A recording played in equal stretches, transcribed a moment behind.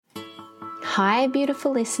Hi,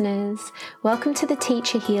 beautiful listeners. Welcome to the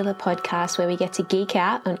Teacher Healer podcast, where we get to geek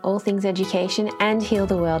out on all things education and heal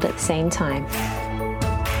the world at the same time.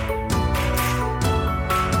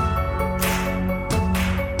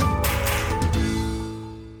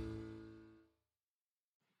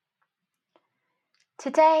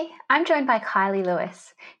 Today, I'm joined by Kylie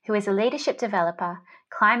Lewis, who is a leadership developer,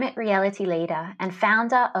 climate reality leader, and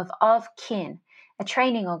founder of Kin, a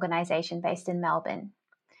training organisation based in Melbourne.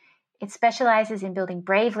 It specialises in building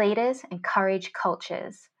brave leaders and courage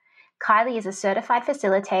cultures. Kylie is a certified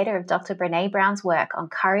facilitator of Dr. Brené Brown's work on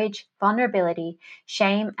courage, vulnerability,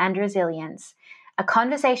 shame, and resilience, a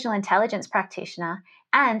conversational intelligence practitioner,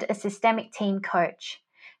 and a systemic team coach.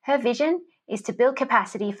 Her vision is to build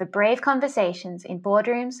capacity for brave conversations in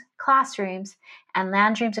boardrooms, classrooms, and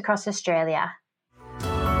lounge rooms across Australia.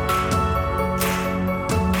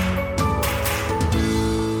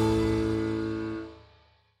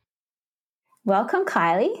 Welcome,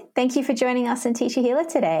 Kylie. Thank you for joining us on Teacher Healer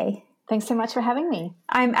today. Thanks so much for having me.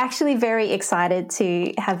 I'm actually very excited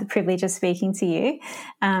to have the privilege of speaking to you.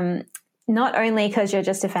 Not only because you're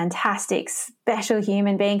just a fantastic, special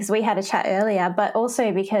human being, because we had a chat earlier, but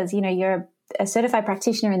also because, you're a certified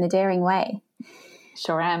practitioner in the daring way.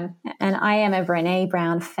 Sure am. And I am a Brené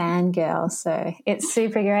Brown fangirl, so it's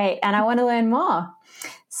super great. And I want to learn more.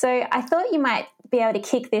 So I thought you might be able to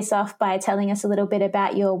kick this off by telling us a little bit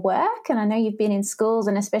about your work. And I know you've been in schools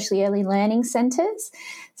and especially early learning centres.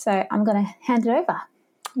 So I'm going to hand it over.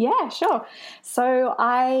 Yeah, sure. So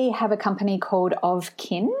I have a company called Of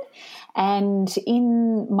Kin, and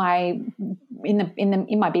in my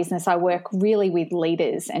business, I work really with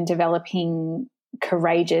leaders and developing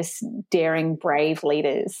courageous, daring, brave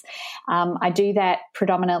leaders. I do that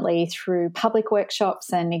predominantly through public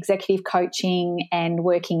workshops and executive coaching and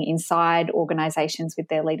working inside organisations with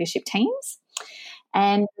their leadership teams.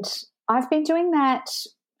 And I've been doing that.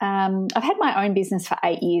 I've had my own business for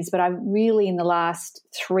 8 years, but I've really, in the last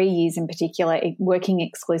 3 years in particular, working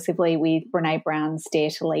exclusively with Brené Brown's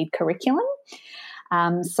Dare to Lead curriculum.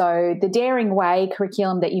 So the Daring Way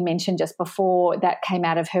curriculum that you mentioned just before, that came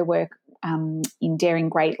out of her work in Daring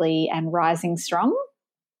Greatly and Rising Strong,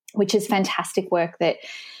 which is fantastic work that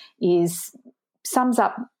sums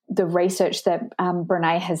up the research that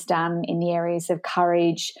Brené has done in the areas of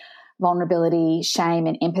courage, vulnerability, shame,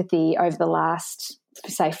 and empathy over the last,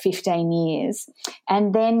 say, 15 years.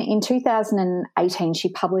 And then in 2018, she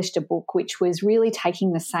published a book which was really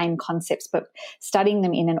taking the same concepts but studying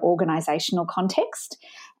them in an organisational context.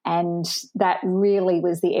 And that really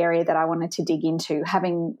was the area that I wanted to dig into.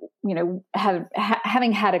 Having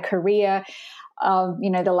had a career of,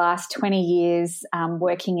 the last 20 years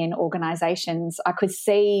working in organisations, I could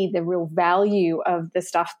see the real value of the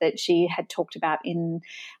stuff that she had talked about in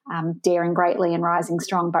Daring Greatly and Rising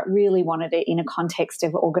Strong, but really wanted it in a context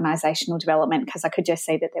of organisational development because I could just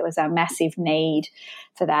see that there was a massive need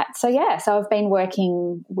for that. So I've been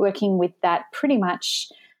working with that pretty much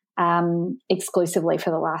exclusively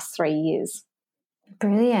for the last 3 years.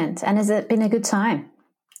 Brilliant. And has it been a good time?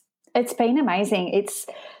 It's been amazing. It's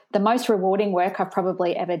the most rewarding work I've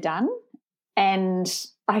probably ever done. And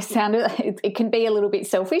it can be a little bit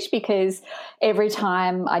selfish because every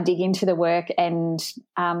time I dig into the work and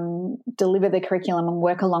deliver the curriculum and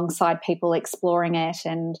work alongside people exploring it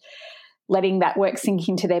and letting that work sink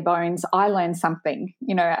into their bones, I learn something.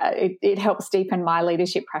 It helps deepen my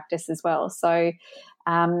leadership practice as well. So,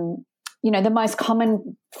 the most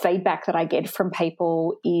common feedback that I get from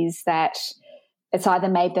people is that it's either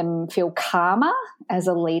made them feel calmer as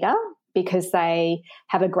a leader because they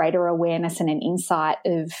have a greater awareness and an insight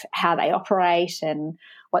of how they operate and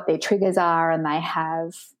what their triggers are, and they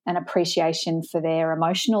have an appreciation for their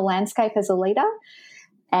emotional landscape as a leader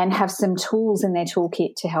and have some tools in their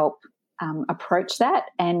toolkit to help approach that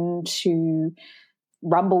and to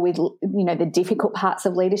rumble with, the difficult parts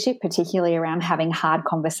of leadership, particularly around having hard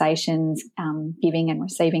conversations, giving and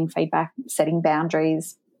receiving feedback, setting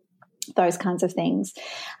boundaries, those kinds of things.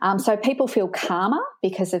 So people feel calmer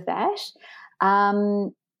because of that.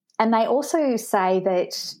 And they also say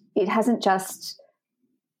that it hasn't just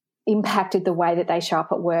impacted the way that they show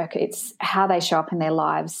up at work, it's how they show up in their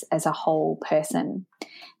lives as a whole person.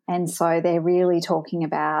 And so they're really talking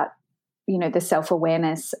about, the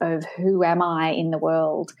self-awareness of who am I in the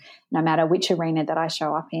world, no matter which arena that I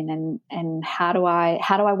show up in, and how do I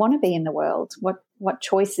want to be in the world? What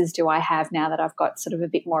choices do I have now that I've got sort of a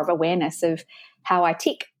bit more of awareness of how I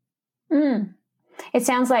tick? It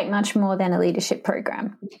sounds like much more than a leadership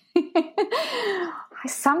program. I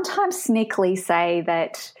sometimes sneakily say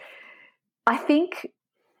that I think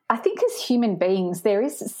as human beings there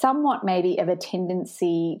is somewhat maybe of a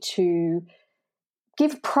tendency to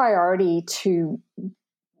give priority to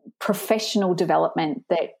professional development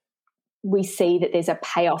that we see that there's a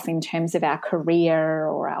payoff in terms of our career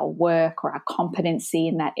or our work or our competency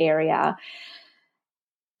in that area.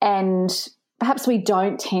 And perhaps we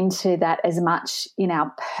don't tend to that as much in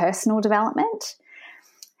our personal development.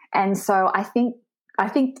 And so I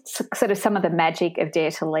think sort of some of the magic of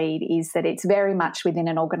Dare to Lead is that it's very much within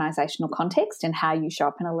an organisational context and how you show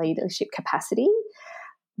up in a leadership capacity,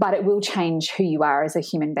 but it will change who you are as a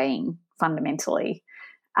human being fundamentally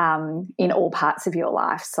in all parts of your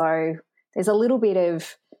life. So there's a little bit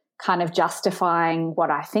of kind of justifying what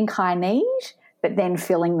I think I need, but then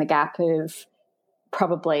filling the gap of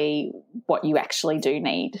probably what you actually do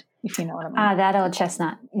need, if you know what I mean. That old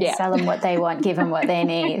chestnut. Yeah. Sell them what they want, give them what they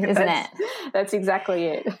need, isn't it? That's exactly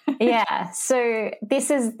it. Yeah. So this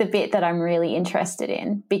is the bit that I'm really interested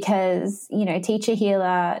in because, teacher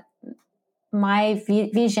healer, my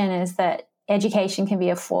vision is that education can be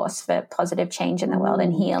a force for positive change in the world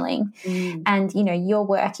and healing. And, you're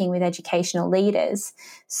working with educational leaders.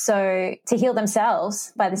 So to heal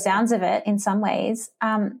themselves, by the sounds of it, in some ways,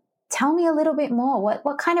 tell me a little bit more.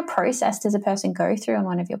 What kind of process does a person go through in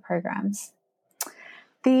one of your programs?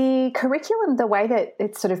 The curriculum, the way that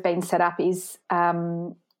it's sort of been set up is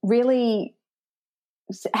really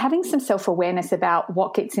having some self-awareness about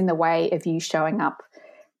what gets in the way of you showing up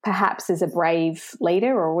perhaps as a brave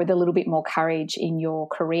leader or with a little bit more courage in your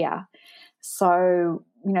career. So,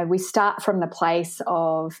 we start from the place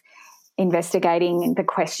of investigating the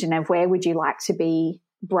question of where would you like to be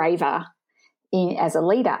braver as a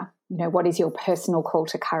leader? What is your personal call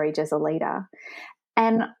to courage as a leader?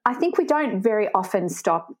 And I think we don't very often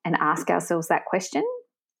stop and ask ourselves that question.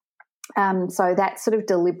 So that sort of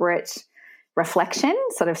deliberate reflection,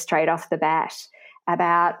 sort of straight off the bat,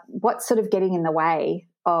 about what's sort of getting in the way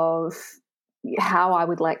of how I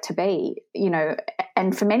would like to be,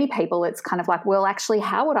 and for many people it's kind of like, well, actually,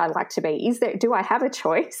 how would I like to be? Do I have a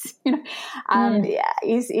choice?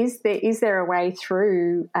 Is there a way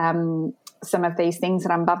through some of these things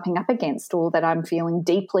that I'm bumping up against or that I'm feeling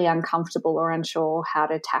deeply uncomfortable or unsure how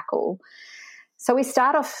to tackle? So we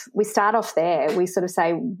start off there. We sort of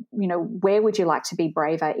say, where would you like to be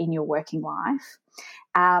braver in your working life?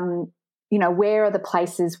 Where are the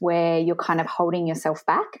places where you're kind of holding yourself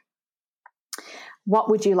back? What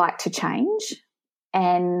would you like to change?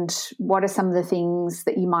 And what are some of the things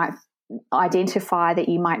that you might identify that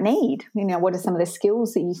you might need? What are some of the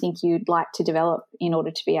skills that you think you'd like to develop in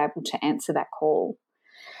order to be able to answer that call?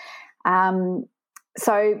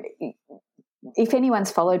 So if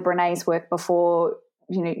anyone's followed Brené's work before,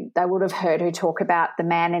 they would have heard her talk about the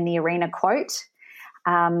man in the arena quote,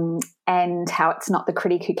 and how it's not the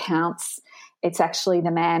critic who counts. It's actually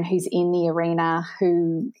the man who's in the arena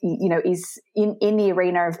is in the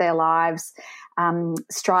arena of their lives,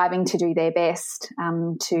 striving to do their best,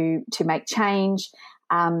 to make change.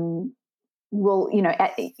 Will, in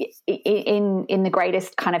the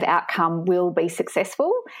greatest kind of outcome, will be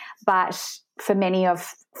successful. But for many of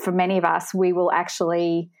us, we will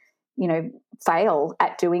actually, fail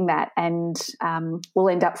at doing that, and we'll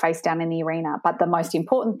end up face down in the arena. But the most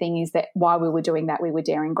important thing is that while we were doing that, we were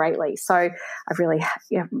daring greatly. So I've really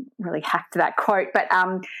hacked that quote. But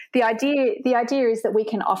the idea is that we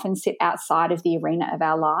can often sit outside of the arena of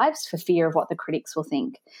our lives for fear of what the critics will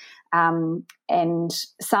think. And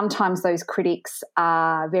sometimes those critics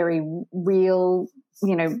are very real,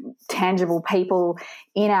 tangible people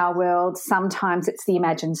in our world. Sometimes it's the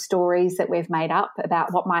imagined stories that we've made up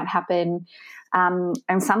about what might happen. And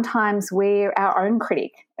sometimes we're our own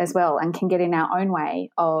critic as well and can get in our own way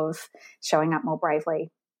of showing up more bravely.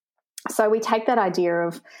 So we take that idea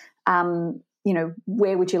of,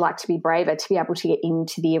 where would you like to be braver to be able to get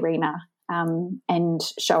into the arena and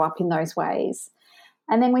show up in those ways.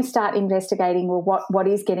 And then we start investigating, well, what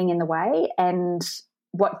is getting in the way and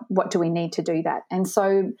what do we need to do that? And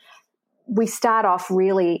so we start off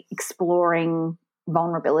really exploring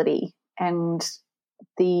vulnerability and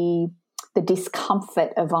the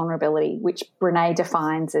discomfort of vulnerability, which Brené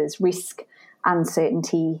defines as risk,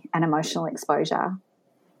 uncertainty, and emotional exposure.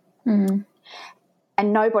 Mm.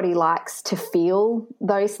 And nobody likes to feel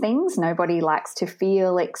those things. Nobody likes to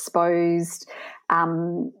feel exposed,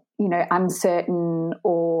 uncertain,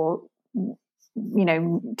 or,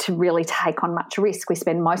 to really take on much risk. We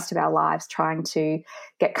spend most of our lives trying to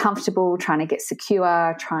get comfortable, trying to get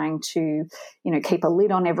secure, trying to, keep a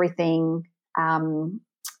lid on everything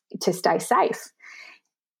to stay safe.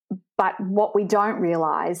 But what we don't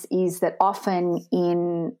realise is that often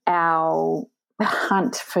in our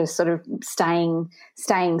hunt for sort of staying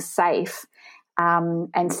safe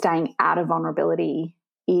and staying out of vulnerability,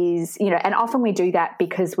 is, and often we do that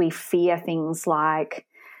because we fear things like,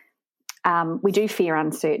 we do fear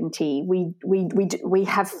uncertainty. We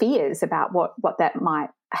have fears about what that might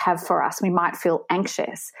have for us. We might feel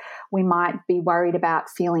anxious. We might be worried about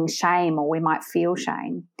feeling shame, or we might feel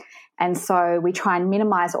shame. And so we try and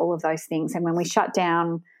minimize all of those things. And when we shut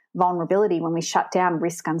down vulnerability, when we shut down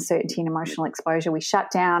risk, uncertainty, and emotional exposure, we shut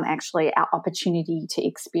down actually our opportunity to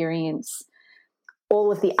experience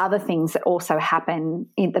all of the other things that also happen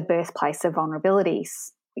in the birthplace of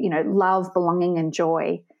vulnerabilities. Love, belonging, and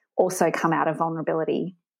joy also come out of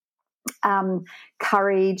vulnerability.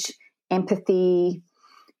 Courage, empathy,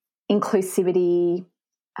 inclusivity,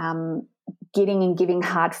 getting and giving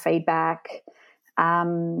hard feedback,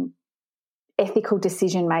 ethical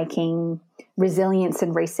decision-making, resilience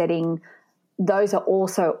and resetting, those are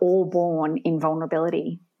also all born in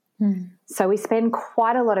vulnerability. So we spend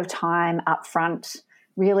quite a lot of time up front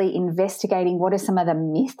really investigating what are some of the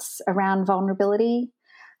myths around vulnerability,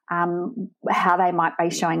 how they might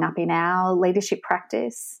be showing up in our leadership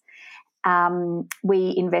practice.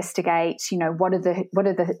 We investigate, what are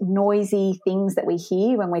the noisy things that we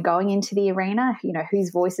hear when we're going into the arena?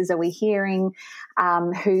 Whose voices are we hearing?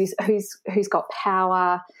 Who's got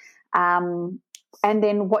power? And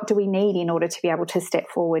then what do we need in order to be able to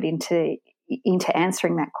step forward into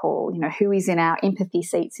answering that call? Who is in our empathy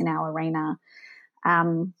seats in our arena?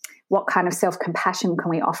 What kind of self-compassion can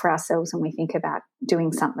we offer ourselves when we think about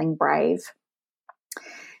doing something brave?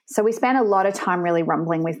 So we spend a lot of time really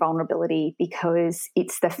rumbling with vulnerability because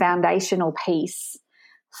it's the foundational piece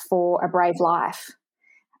for a brave life.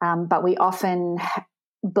 But we've often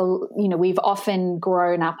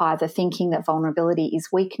grown up either thinking that vulnerability is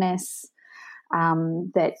weakness,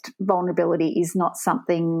 that vulnerability is not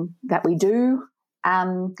something that we do,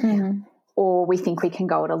 or we think we can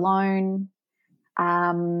go it alone,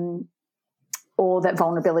 or that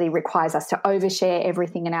vulnerability requires us to overshare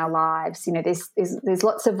everything in our lives. There's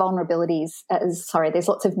lots of vulnerabilities. There's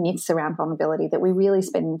lots of myths around vulnerability that we really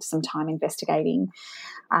spend some time investigating,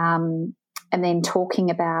 and then talking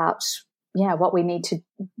about what we need to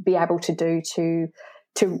be able to do to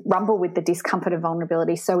rumble with the discomfort of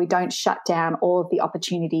vulnerability, so we don't shut down all of the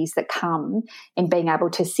opportunities that come in being able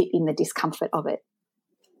to sit in the discomfort of it.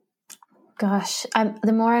 Gosh,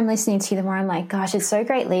 the more I'm listening to you, the more I'm like, gosh, it's so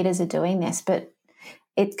great leaders are doing this, but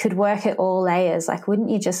it could work at all layers. Like, wouldn't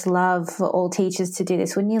you just love for all teachers to do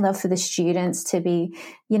this? Wouldn't you love for the students to be,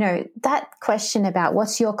 that question about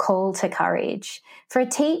what's your call to courage? For a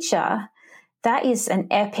teacher, that is an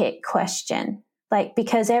epic question. Like,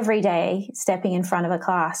 because every day stepping in front of a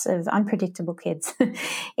class of unpredictable kids,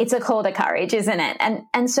 it's a call to courage, isn't it?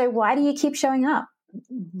 And so why do you keep showing up?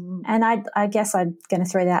 And I guess I'm going to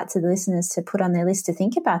throw that out to the listeners to put on their list to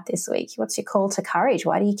think about this week. What's your call to courage?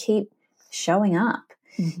 Why do you keep showing up?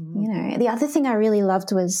 The other thing I really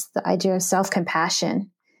loved was the idea of self-compassion.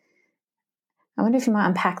 I wonder if you might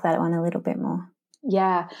unpack that one a little bit more.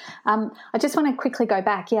 Yeah. I just want to quickly go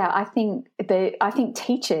back. Yeah, I think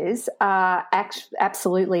teachers are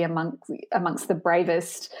absolutely amongst the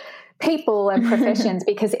bravest people and professions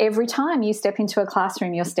because every time you step into a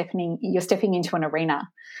classroom, you're stepping into an arena.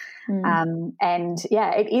 And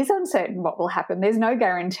it is uncertain what will happen. There's no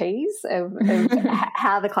guarantees of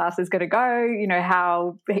how the class is going to go,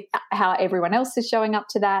 how everyone else is showing up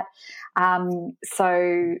to that.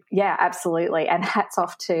 So yeah, absolutely. And hats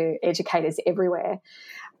off to educators everywhere.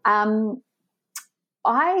 In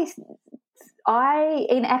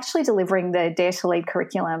actually delivering the Dare to Lead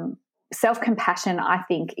curriculum, self-compassion, I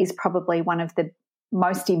think, is probably one of the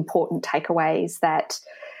most important takeaways that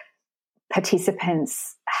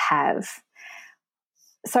participants have.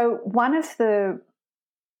 So one of the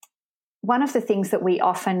things that we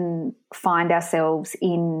often find ourselves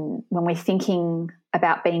in when we're thinking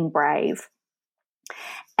about being brave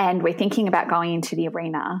and we're thinking about going into the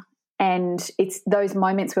arena, and it's those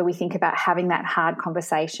moments where we think about having that hard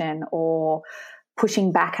conversation or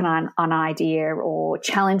pushing back on an idea or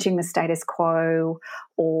challenging the status quo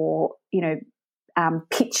or,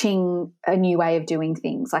 pitching a new way of doing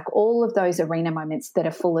things, like all of those arena moments that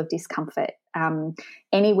are full of discomfort,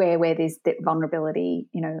 anywhere where there's that vulnerability,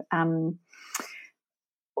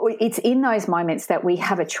 it's in those moments that we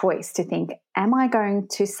have a choice to think, am I going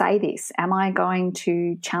to say this? Am I going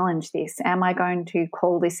to challenge this? Am I going to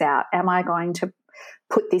call this out? Am I going to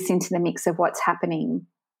put this into the mix of what's happening?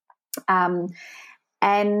 And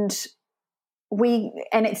it's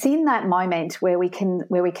in that moment where we can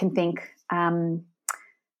think,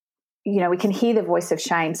 we can hear the voice of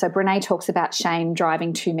shame. So Brené talks about shame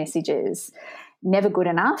driving two messages: never good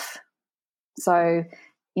enough. So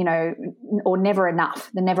or never enough,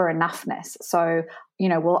 the never enoughness. So,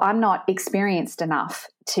 well, I'm not experienced enough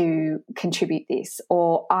to contribute this,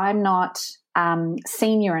 or I'm not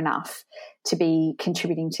senior enough to be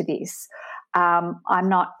contributing to this. I'm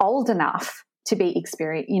not old enough to be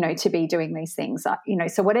experienced, to be doing these things,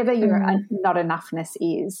 so whatever your not enoughness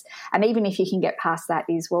is. And even if you can get past that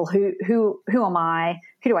is, well, who am I?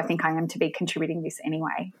 Who do I think I am to be contributing this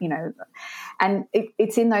anyway? And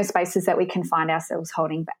it's in those spaces that we can find ourselves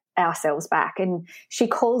holding ourselves back. And she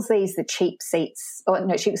calls these the cheap seats,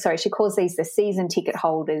 she calls these the season ticket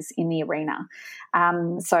holders in the arena.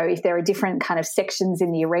 So if there are different kind of sections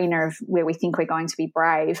in the arena of where we think we're going to be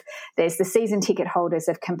brave, there's the season ticket holders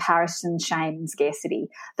of comparison, shame, and scarcity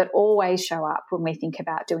that always show up when we think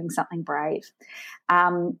about doing something brave.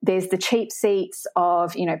 There's the cheap seats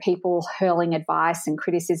of, people hurling advice and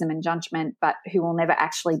criticism and judgment, but who will never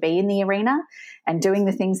actually be in the arena and doing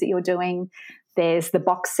the things that you're doing. There's the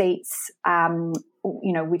box seats,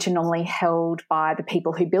 which are normally held by the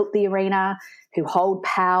people who built the arena, who hold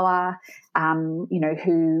power,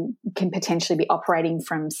 who can potentially be operating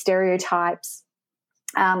from stereotypes.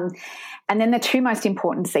 And then the two most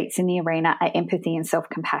important seats in the arena are empathy and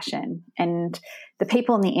self-compassion. And the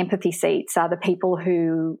people in the empathy seats are the people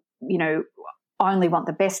who, only want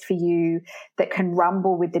the best for you, that can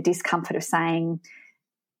rumble with the discomfort of saying,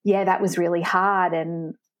 yeah, that was really hard,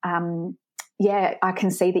 and yeah, I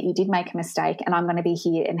can see that you did make a mistake, and I'm going to be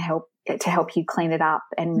here and help you clean it up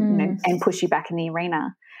and and push you back in the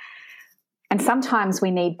arena. And sometimes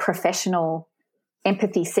we need professional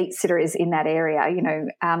empathy seat sitters in that area.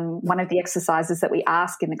 One of the exercises that we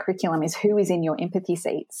ask in the curriculum is, who is in your empathy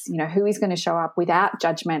seats? Who is going to show up without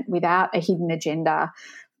judgment, without a hidden agenda,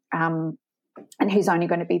 and who's only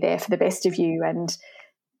going to be there for the best of you. And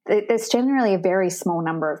there's generally a very small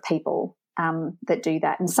number of people that do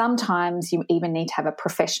that. And sometimes you even need to have a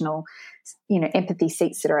professional, empathy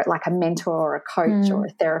seat sitter, like a mentor or a coach or a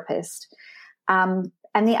therapist. And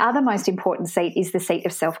the other most important seat is the seat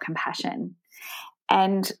of self-compassion.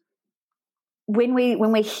 And when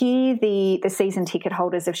we hear the season ticket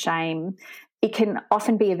holders of shame, it can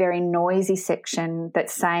often be a very noisy section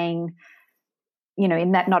that's saying,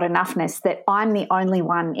 in that not enoughness, that I'm the only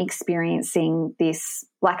one experiencing this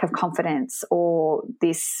lack of confidence, or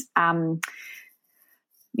this,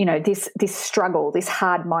 this struggle, this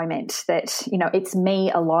hard moment, that, it's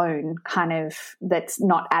me alone kind of that's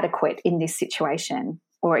not adequate in this situation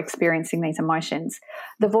or experiencing these emotions.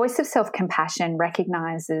 The voice of self-compassion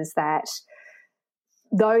recognizes that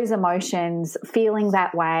those emotions, feeling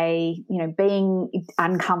that way, being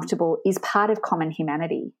uncomfortable, is part of common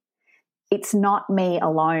humanity. It's not me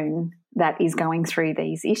alone that is going through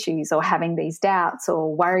these issues or having these doubts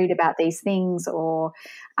or worried about these things or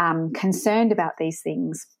concerned about these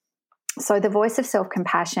things. So the voice of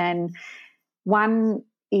self-compassion, one,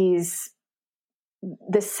 is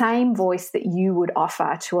the same voice that you would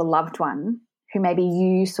offer to a loved one who maybe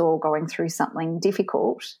you saw going through something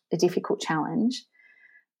difficult, a difficult challenge.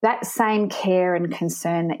 That same care and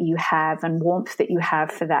concern that you have and warmth that you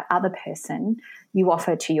have for that other person, you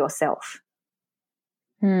offer to yourself.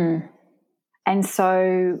 And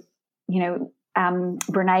so,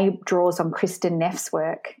 Brene draws on Kristen Neff's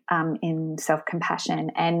work in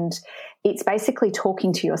self-compassion, and it's basically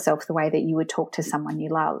talking to yourself the way that you would talk to someone you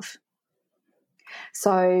love.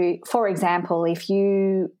 So, for example, if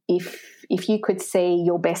you could see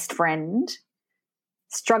your best friend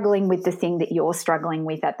struggling with the thing that you're struggling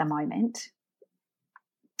with at the moment,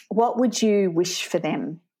 what would you wish for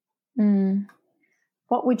them?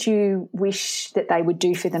 What would you wish that they would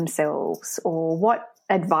do for themselves, or what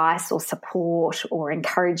advice or support or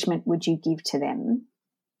encouragement would you give to them?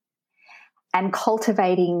 And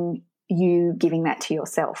cultivating you giving that to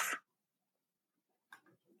yourself.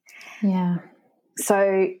 Yeah.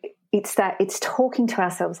 So it's talking to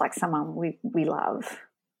ourselves like someone we love.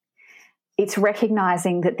 It's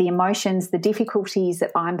recognizing that the emotions, the difficulties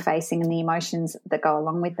that I'm facing and the emotions that go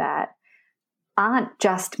along with that aren't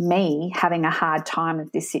just me having a hard time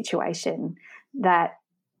with this situation, that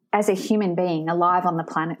as a human being alive on the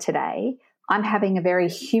planet today, I'm having a very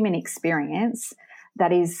human experience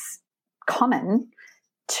that is common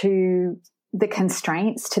to the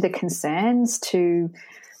constraints, to the concerns, to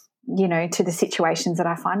the situations that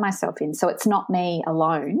I find myself in. So it's not me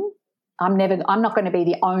alone. I'm not going to be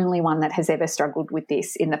the only one that has ever struggled with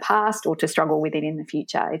this in the past or to struggle with it in the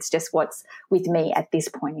future. It's just what's with me at this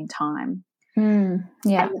point in time.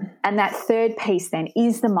 Yeah. And that third piece then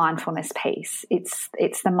is the mindfulness piece. It's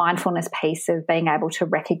the mindfulness piece of being able to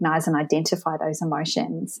recognize and identify those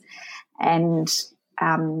emotions and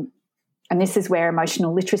And this is where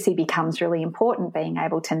emotional literacy becomes really important, being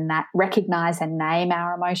able to recognize and name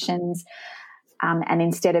our emotions. And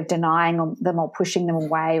instead of denying them or pushing them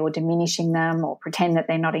away or diminishing them or pretend that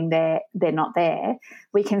they're not there,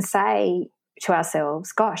 we can say to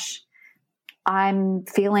ourselves, gosh, I'm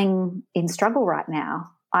feeling in struggle right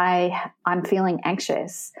now. I'm feeling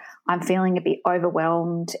anxious. I'm feeling a bit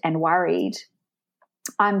overwhelmed and worried.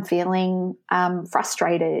 I'm feeling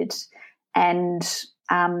frustrated, and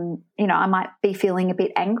I might be feeling a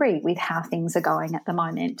bit angry with how things are going at the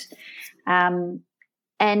moment.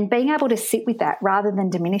 And being able to sit with that rather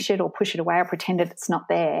than diminish it or push it away or pretend that it's not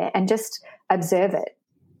there, and just observe it.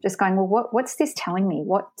 Just going, well, what's this telling me?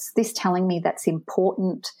 What's this telling me that's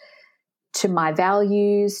important to my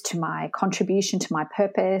values, to my contribution, to my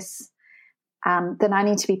purpose, that I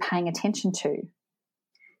need to be paying attention to?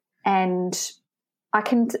 And I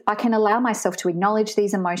can allow myself to acknowledge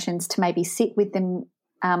these emotions, to maybe sit with them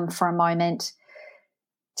for a moment,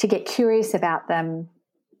 to get curious about them,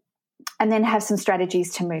 and then have some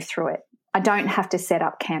strategies to move through it. I don't have to set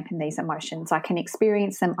up camp in these emotions. I can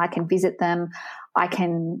experience them. I can visit them. I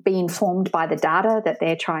can be informed by the data that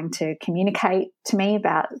they're trying to communicate to me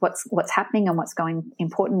about what's happening and what's going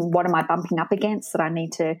important. What am I bumping up against that I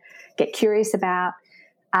need to get curious about?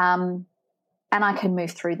 And I can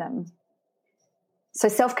move through them. So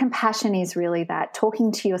self-compassion is really that,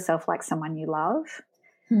 talking to yourself like someone you love,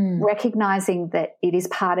 recognizing that it is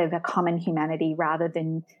part of a common humanity rather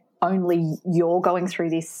than only you're going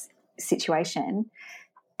through this situation,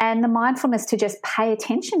 and the mindfulness to just pay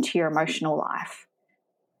attention to your emotional life,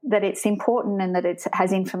 that it's important and that it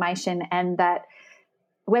has information, and that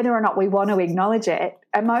whether or not we want to acknowledge it,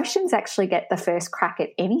 emotions actually get the first crack at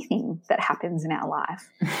anything that happens in our life.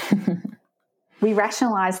 We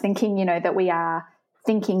rationalize thinking, that we are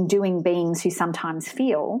thinking, doing beings who sometimes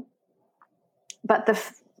feel, but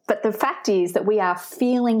the fact is that we are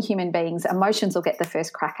feeling human beings. Emotions will get the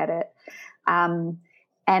first crack at it.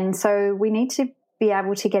 And so we need to be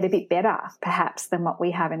able to get a bit better, perhaps, than what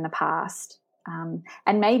we have in the past. And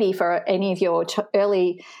maybe for any of your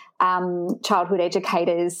early childhood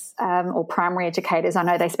educators or primary educators, I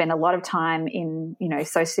know they spend a lot of time in,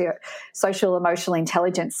 social emotional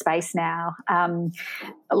intelligence space now.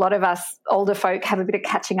 A lot of us older folk have a bit of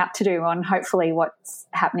catching up to do on hopefully what's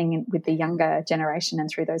happening with the younger generation and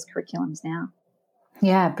through those curriculums now.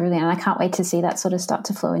 Yeah, brilliant. And I can't wait to see that sort of start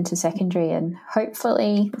to flow into secondary, and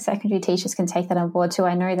hopefully the secondary teachers can take that on board too.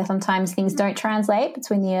 I know that sometimes things don't translate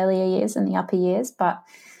between the earlier years and the upper years, but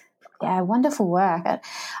yeah, wonderful work.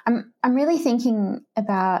 I'm really thinking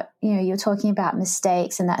about, you're talking about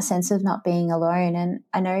mistakes and that sense of not being alone. And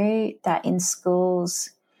I know that in schools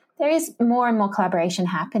there is more and more collaboration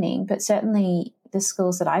happening, but certainly the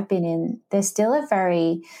schools that I've been in, there's still a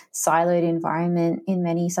very siloed environment in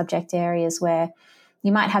many subject areas where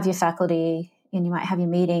you might have your faculty and you might have your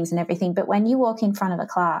meetings and everything, but when you walk in front of a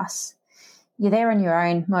class, you're there on your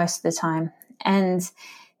own most of the time. And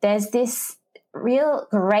there's this real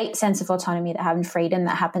great sense of autonomy and freedom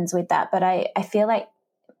that happens with that. But I feel like,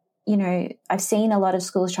 I've seen a lot of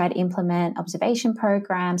schools try to implement observation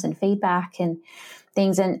programs and feedback and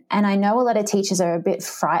things. And I know a lot of teachers are a bit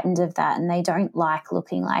frightened of that, and they don't like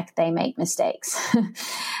looking like they make mistakes.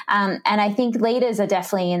 And I think leaders are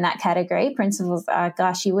definitely in that category. Principals are,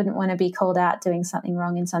 gosh, you wouldn't want to be called out doing something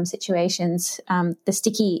wrong in some situations, the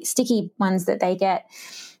sticky ones that they get.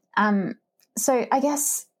 So I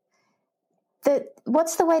guess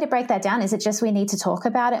what's the way to break that down? Is it just we need to talk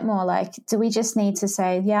about it more? Like, do we just need to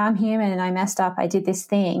say, yeah, I'm human and I messed up, I did this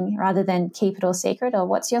thing, rather than keep it all secret? Or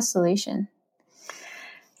what's your solution?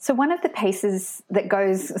 So one of the pieces that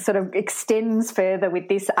sort of extends further with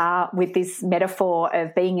this metaphor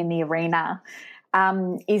of being in the arena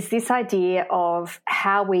is this idea of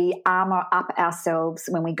how we armour up ourselves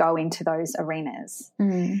when we go into those arenas.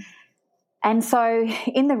 And so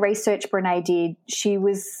in the research Brené did, she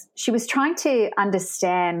was trying to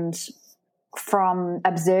understand, from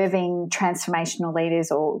observing transformational leaders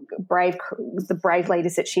or the brave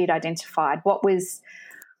leaders that she had identified, what were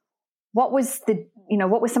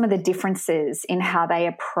some of the differences in how they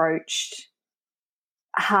approached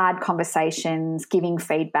hard conversations, giving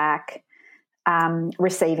feedback,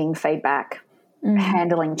 receiving feedback,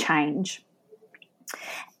 handling change.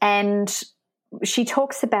 And she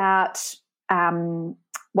talks about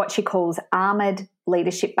what she calls armoured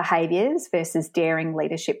leadership behaviours versus daring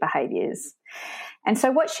leadership behaviours. And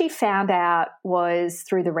so what she found out was,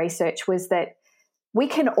 through the research, was that we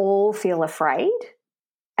can all feel afraid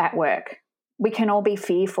at work. We can all be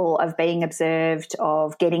fearful of being observed,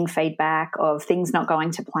 of getting feedback, of things not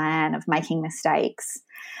going to plan, of making mistakes.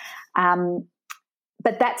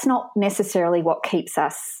 but that's not necessarily what keeps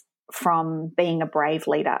us from being a brave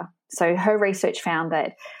leader. So her research found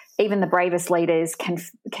that even the bravest leaders can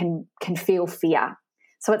feel fear.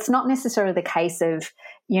 So it's not necessarily the case of,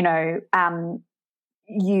 you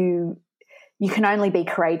can only be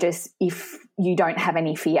courageous if you don't have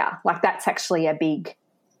any fear. Like, that's actually a big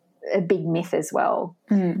myth as well.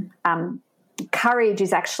 Courage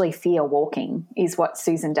is actually fear walking, is what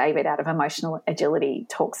Susan David out of Emotional Agility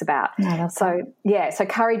talks about. So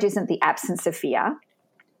courage isn't the absence of fear.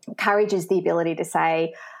 Courage is the ability to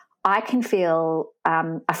say, I can feel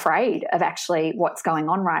afraid of actually what's going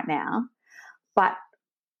on right now, but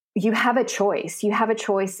you have a choice. You have a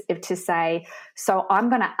choice to say, so I'm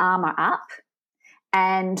going to armor up,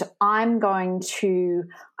 and I'm going to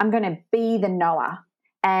be the knower,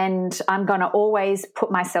 and I'm going to always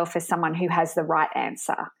put myself as someone who has the right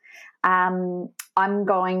answer. I'm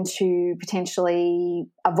going to potentially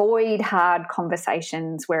avoid hard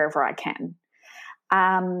conversations wherever I can.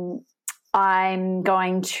 I'm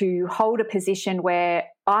going to hold a position where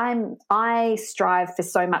I strive for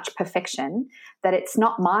so much perfection that it's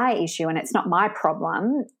not my issue and it's not my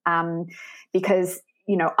problem, because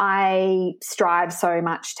I strive so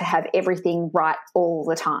much to have everything right all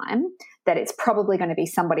the time that it's probably going to be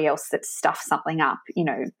somebody else that stuffed something up.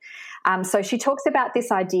 So she talks about this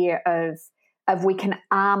idea of we can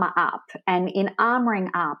armor up, and in armoring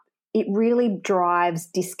up, it really drives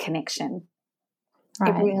disconnection.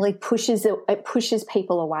 Right. It really pushes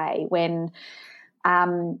people away when,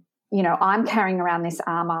 I'm carrying around this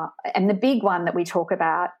armor. And the big one that we talk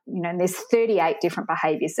about, and there's 38 different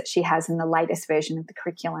behaviours that she has in the latest version of the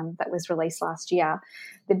curriculum that was released last year.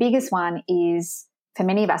 The biggest one is, for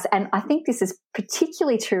many of us, and I think this is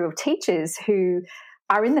particularly true of teachers who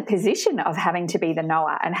are in the position of having to be the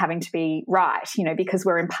knower and having to be right, because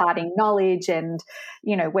we're imparting knowledge and,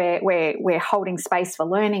 we're holding space for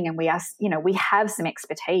learning, and we have some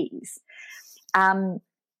expertise.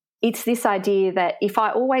 It's this idea that if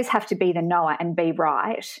I always have to be the knower and be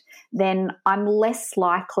right, then I'm less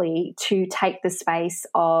likely to take the space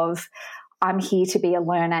of I'm here to be a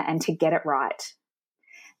learner and to get it right.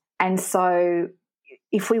 And so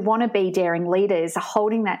if we want to be daring leaders,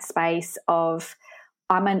 holding that space of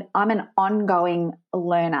I'm an ongoing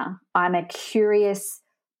learner. I'm a curious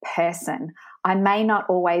person. I may not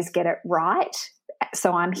always get it right,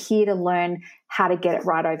 so I'm here to learn how to get it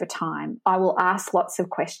right over time. I will ask lots of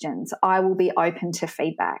questions. I will be open to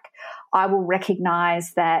feedback. I will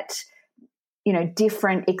recognize that,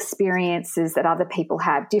 different experiences that other people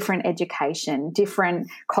have, different education, different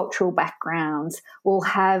cultural backgrounds will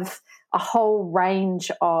have a whole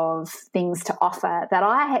range of things to offer that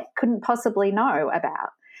I couldn't possibly know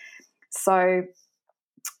about. So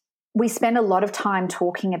we spend a lot of time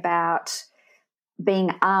talking about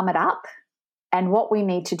being armoured up and what we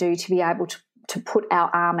need to do to be able to put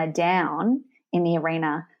our armour down in the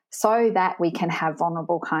arena so that we can have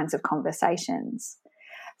vulnerable kinds of conversations.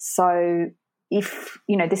 So if,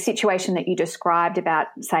 the situation that you described about,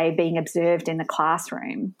 say, being observed in the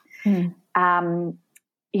classroom, that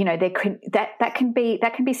can be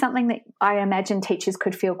something that I imagine teachers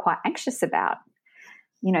could feel quite anxious about.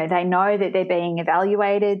 They know that they're being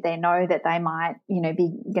evaluated. They know that they might,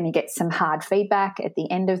 be going to get some hard feedback at the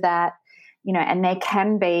end of that. And there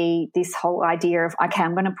can be this whole idea of, okay,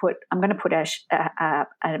 I'm going to put some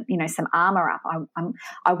armor up.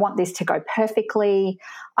 I want this to go perfectly.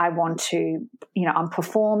 I want to, I'm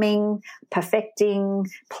performing, perfecting,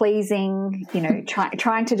 pleasing,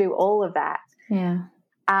 trying to do all of that. Yeah.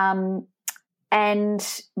 And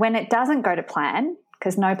when it doesn't go to plan,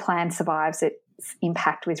 because no plan survives its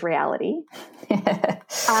impact with reality,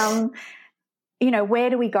 where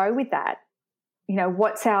do we go with that?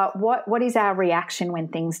 What is our reaction when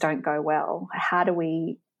things don't go well? How do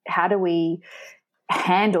we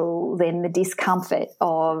handle then the discomfort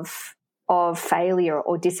of failure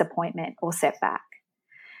or disappointment or setback?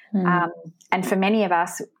 And for many of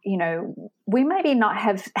us, we maybe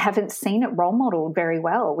haven't seen it role modeled very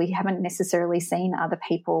well. We haven't necessarily seen other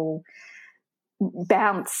people be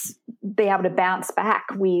able to bounce back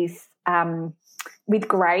with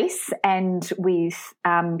grace and with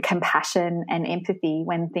compassion and empathy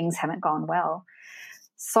when things haven't gone well.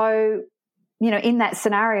 So, in that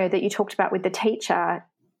scenario that you talked about with the teacher,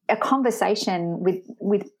 a conversation with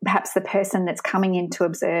perhaps the person that's coming in to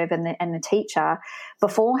observe and the teacher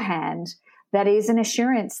beforehand, that is an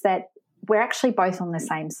assurance that we're actually both on the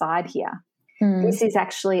same side here. This is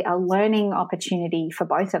actually a learning opportunity for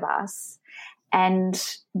both of us, and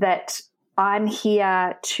that I'm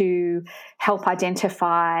here to help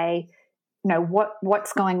identify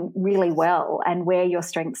what's going really well and where your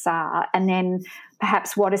strengths are, and then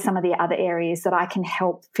perhaps what are some of the other areas that I can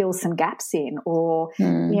help fill some gaps in, or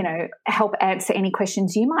help answer any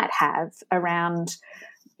questions you might have around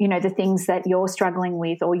the things that you're struggling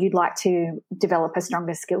with or you'd like to develop a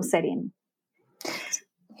stronger skill set in.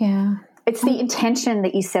 Yeah. It's the intention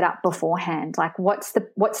that you set up beforehand. Like, what's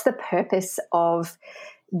the purpose of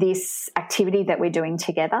this activity that we're doing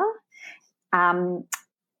together?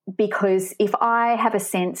 Because if I have a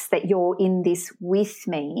sense that you're in this with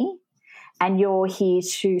me and you're here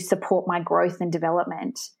to support my growth and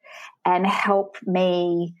development and help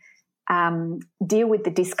me deal with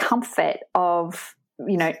the discomfort of,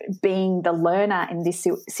 being the learner in this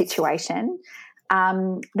situation,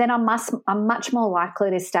 then I'm much more likely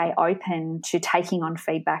to stay open to taking on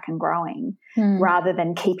feedback and growing rather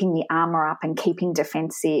than keeping the armor up and keeping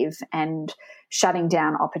defensive and shutting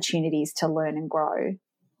down opportunities to learn and grow.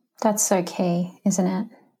 That's so key, isn't it?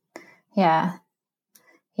 Yeah.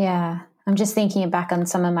 Yeah. I'm just thinking back on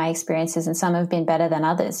some of my experiences, and some have been better than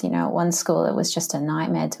others. At one school, it was just a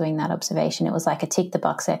nightmare doing that observation. It was like a tick the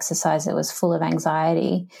box exercise. It was full of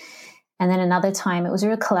anxiety. And then another time, it was a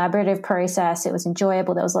real collaborative process. It was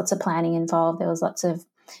enjoyable. There was lots of planning involved. There was lots of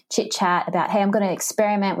chit chat about, hey, I'm going to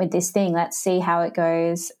experiment with this thing. Let's see how it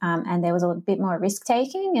goes. And there was a bit more risk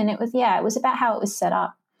taking. And it was about how it was set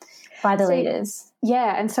up by the leaders.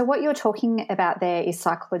 Yeah. And so what you're talking about there is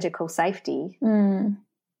psychological safety.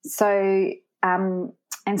 So, and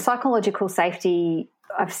psychological safety,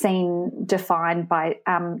 I've seen defined by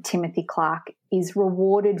Timothy Clark, is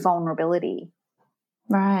rewarded vulnerability.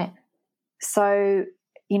 Right. So,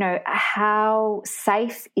 how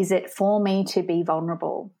safe is it for me to be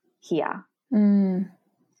vulnerable here?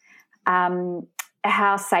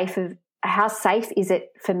 How safe is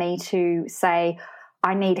it for me to say,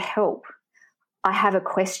 I need help, I have a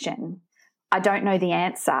question, I don't know the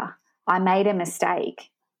answer, I made a mistake?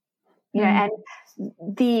 And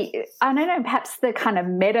I don't know, perhaps the kind of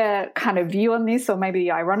meta kind of view on this, or maybe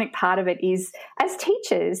the ironic part of it is, as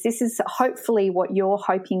teachers, this is hopefully what you're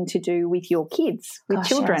hoping to do with your kids, with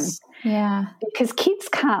children. Yes. Yeah. Because kids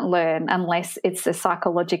can't learn unless it's a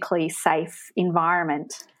psychologically safe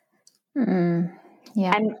environment. Yeah.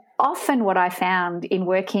 And often what I found in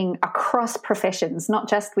working across professions, not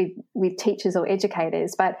just with teachers or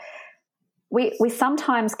educators, but we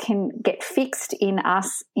sometimes can get fixed in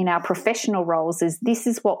our professional roles as this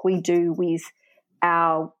is what we do with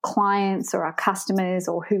our clients or our customers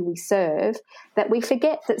or who we serve, that we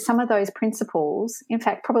forget that some of those principles, in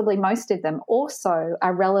fact, probably most of them, also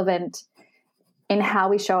are relevant in how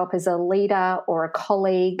we show up as a leader or a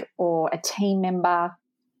colleague or a team member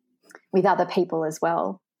with other people as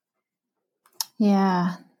well.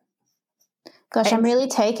 Yeah. Gosh, I'm really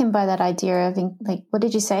taken by that idea of, what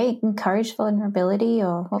did you say? Encourage vulnerability,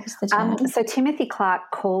 or what was the term? So Timothy Clark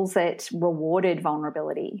calls it rewarded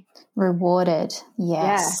vulnerability. Rewarded,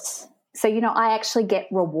 yes. Yeah. So, I actually get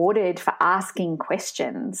rewarded for asking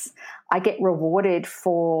questions. I get rewarded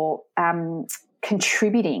for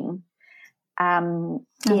contributing. I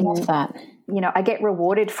love that. I get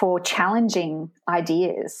rewarded for challenging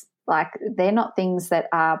ideas. Like, they're not things that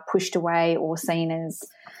are pushed away or seen as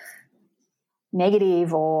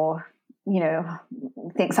negative or,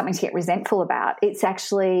 think something to get resentful about. It's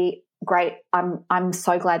actually great. I'm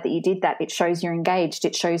so glad that you did that. It shows you're engaged.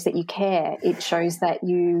 It shows that you care. It shows that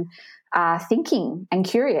you are thinking and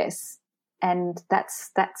curious. And that's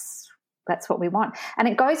what we want. And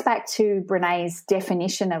it goes back to Brené's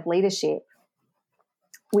definition of leadership,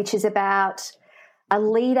 which is about a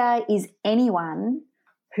leader is anyone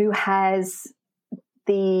who has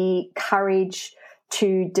the courage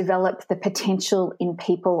to develop the potential in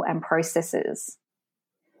people and processes.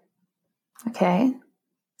 Okay.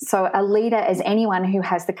 So a leader is anyone who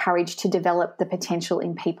has the courage to develop the potential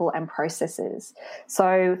in people and processes.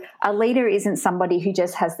 So a leader isn't somebody who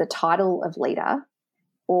just has the title of leader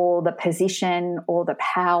or the position or the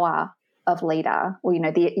power of leader, or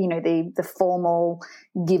the formal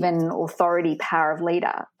given authority power of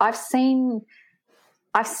leader. I've seen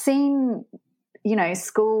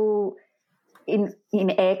school in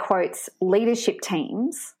air quotes leadership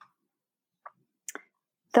teams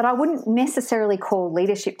that I wouldn't necessarily call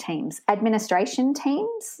leadership teams. Administration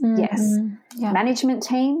teams, yes. Yeah. Management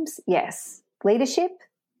teams, yes. Leadership,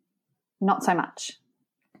 not so much.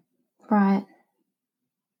 Right.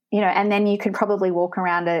 And then you could probably walk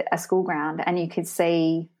around a school ground and you could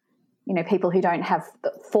see, people who don't have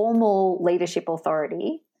formal leadership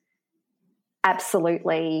authority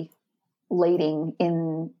absolutely leading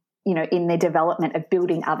in their development of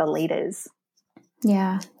building other leaders.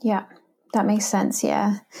 Yeah, that makes sense,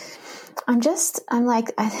 yeah. I'm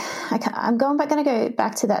going to go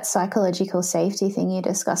back to that psychological safety thing you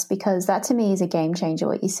discussed, because that to me is a game changer,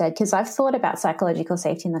 what you said, because I've thought about psychological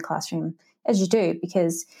safety in the classroom, as you do,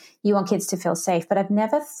 because you want kids to feel safe, but I've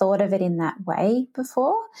never thought of it in that way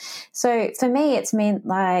before. So for me, it's meant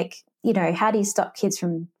like, how do you stop kids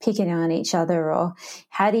from picking on each other, or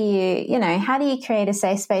how do you create a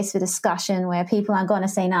safe space for discussion where people aren't going to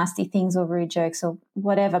say nasty things or rude jokes or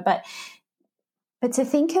whatever, but to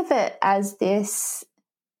think of it as this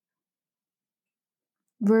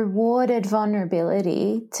rewarded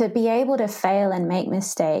vulnerability to be able to fail and make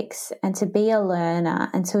mistakes and to be a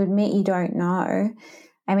learner and to admit you don't know,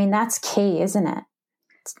 I mean, that's key, isn't it?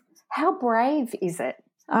 How brave is it?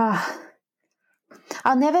 I'll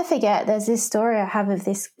never forget, there's this story I have of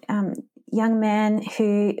this young man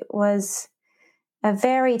who was a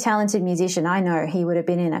very talented musician. I know he would have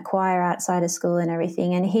been in a choir outside of school and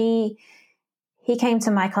everything, and he came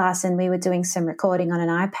to my class and we were doing some recording on an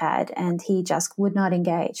iPad, and he just would not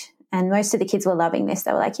engage. And most of the kids were loving this.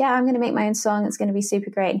 They were like, yeah, I'm going to make my own song. It's going to be super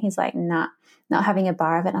great. And he's like, nah, not having a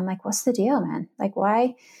bar of it. I'm like, what's the deal, man? Like,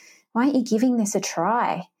 why aren't you giving this a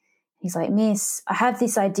try? He's like, miss, I have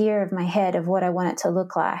this idea of my head of what I want it to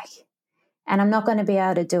look like, and I'm not going to be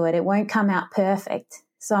able to do it. It won't come out perfect.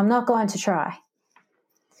 So I'm not going to try.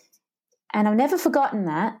 And I've never forgotten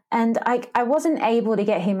that. And I wasn't able to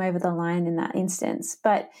get him over the line in that instance,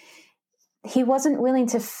 but he wasn't willing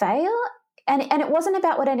to fail. And it wasn't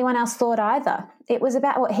about what anyone else thought either. It was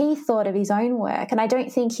about what he thought of his own work. And I don't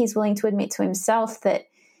think he's willing to admit to himself that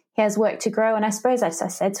he has work to grow. And I suppose I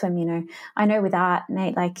said to him, I know with art,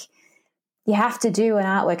 mate, like you have to do an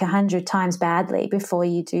artwork 100 times badly before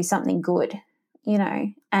you do something good,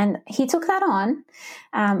 And he took that on.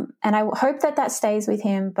 And I hope that stays with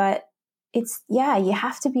him. But you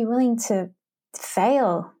have to be willing to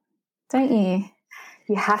fail, don't you?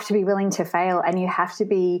 You have to be willing to fail, and you have to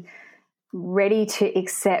be ready to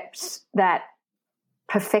accept that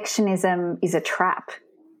perfectionism is a trap.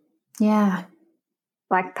 Yeah.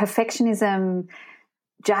 Like perfectionism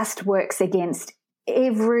just works against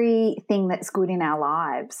everything that's good in our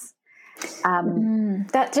lives.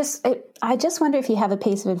 I just wonder if you have a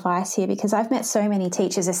piece of advice here, because I've met so many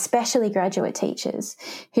teachers, especially graduate teachers,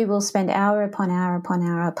 who will spend hour upon hour upon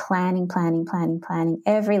hour planning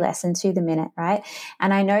every lesson to the minute, right?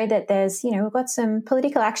 And I know that there's, we've got some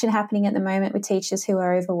political action happening at the moment with teachers who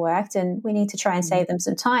are overworked, and we need to try and save them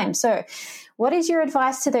some time. So what is your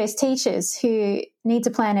advice to those teachers who need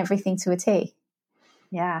to plan everything to a T?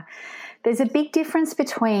 Yeah. There's a big difference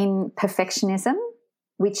between perfectionism,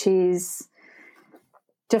 which is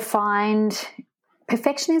defined,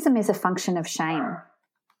 perfectionism is a function of shame.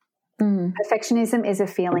 Perfectionism is a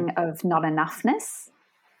feeling of not enoughness.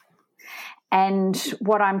 And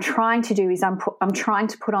what I'm trying to do is I'm trying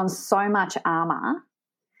to put on so much armor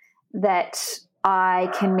that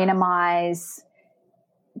I can minimize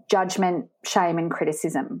judgment, shame, and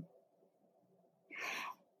criticism.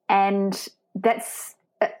 And it's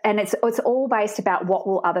all based about what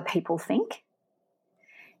will other people think.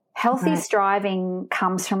 Healthy striving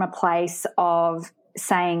comes from a place of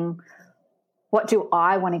saying, what do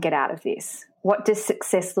I want to get out of this? What does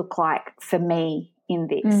success look like for me in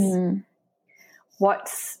this?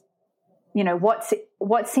 What's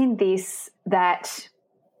in this that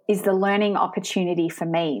is the learning opportunity for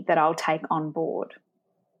me that I'll take on board?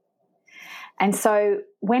 And so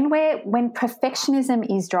when perfectionism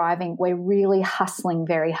is driving, we're really hustling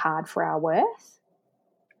very hard for our worth.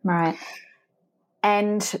 Right.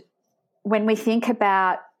 And when we think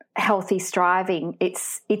about healthy striving,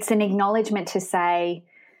 it's an acknowledgement to say,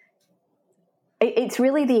 it's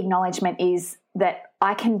really the acknowledgement is that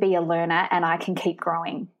I can be a learner and I can keep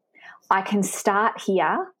growing. I can start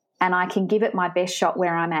here and I can give it my best shot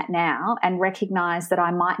where I'm at now and recognise that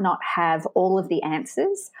I might not have all of the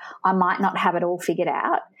answers. I might not have it all figured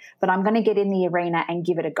out, but I'm going to get in the arena and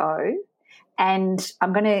give it a go. And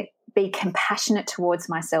I'm going to be compassionate towards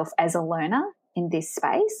myself as a learner in this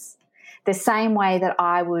space, the same way that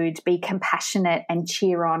I would be compassionate and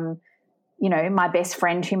cheer on, my best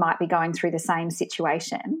friend who might be going through the same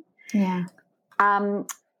situation. Yeah. And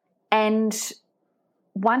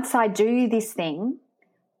once I do this thing,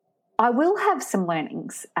 I will have some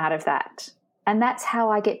learnings out of that. And that's how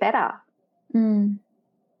I get better.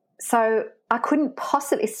 So I couldn't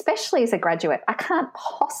possibly, especially as a graduate, I can't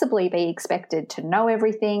possibly be expected to know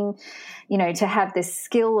everything, to have the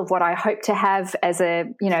skill of what I hope to have as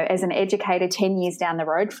an educator 10 years down the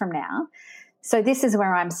road from now. So this is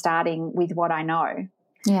where I'm starting with what I know.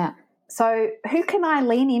 Yeah. So who can I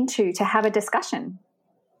lean into to have a discussion?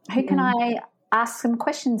 Who can I ask some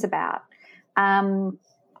questions about?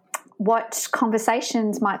 what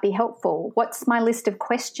conversations might be helpful? What's my list of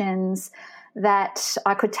questions that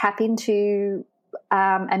I could tap into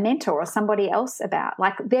a mentor or somebody else about?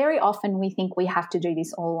 Like, very often we think we have to do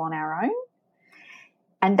this all on our own.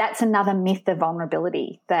 And that's another myth of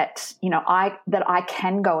vulnerability, that, I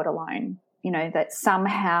can go it alone, that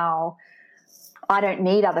somehow I don't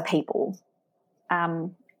need other people.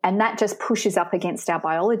 And that just pushes up against our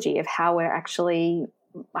biology of how we're actually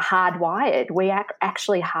hardwired. We are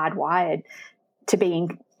actually hardwired to be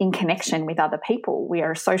in connection with other people. We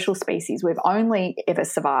are a social species. We've only ever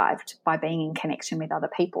survived by being in connection with other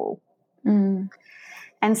people. Mm.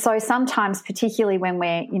 And so sometimes, particularly when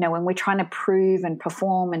we're trying to prove and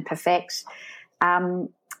perform and perfect,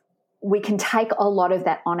 we can take a lot of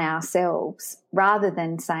that on ourselves rather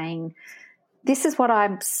than saying, this is what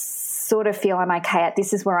I sort of feel I'm okay at.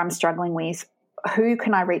 This is where I'm struggling with. Who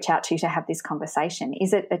can I reach out to have this conversation?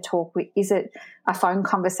 Is it a talk? Is it a phone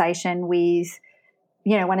conversation with,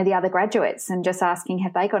 one of the other graduates and just asking,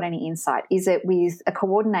 have they got any insight? Is it with a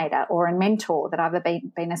coordinator or a mentor that I've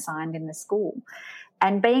been assigned in the school?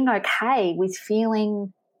 And being okay with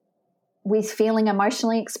feeling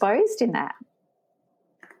emotionally exposed in that.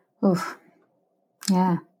 Oof.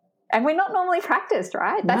 Yeah. And we're not normally practiced,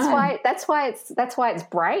 right? No. That's why it's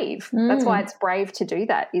brave. That's why it's brave to do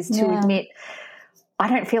that, is to admit, I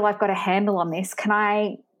don't feel I've got a handle on this. Can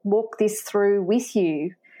I walk this through with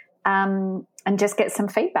you, and just get some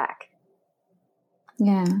feedback?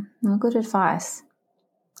 Yeah. Well, good advice.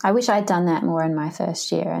 I wish I'd done that more in my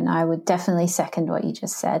first year, and I would definitely second what you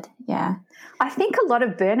just said. Yeah. I think a lot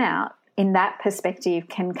of burnout in that perspective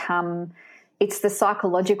can come, it's the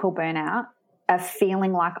psychological burnout of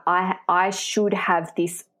feeling like I should have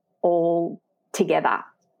this all together.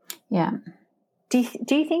 Yeah. Do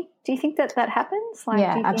you think that happens? Like,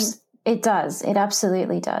 yeah, it does. It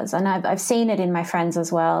absolutely does. And I've seen it in my friends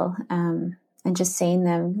as well, and just seen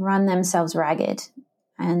them run themselves ragged.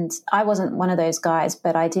 And I wasn't one of those guys,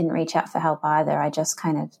 but I didn't reach out for help either. I just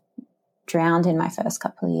kind of drowned in my first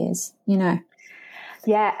couple of years,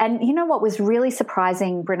 Yeah, and what was really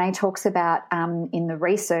surprising, Brene talks about in the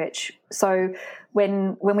research. So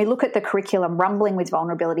when we look at the curriculum, rumbling with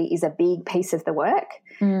vulnerability is a big piece of the work.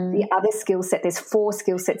 The other skill set, there's 4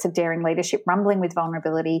 skill sets of daring leadership: rumbling with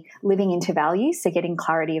vulnerability, living into values, so getting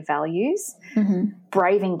clarity of values,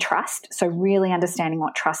 braving trust, so really understanding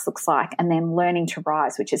what trust looks like, and then learning to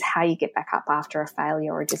rise, which is how you get back up after a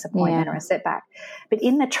failure or a disappointment or a setback. But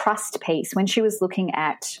in the trust piece, when she was looking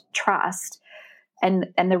at trust, and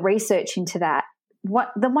the research into that,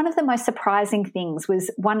 one of the most surprising things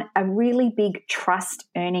was a really big trust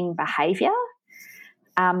earning behaviour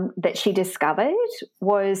that she discovered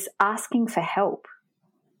was asking for help,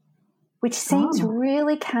 which seems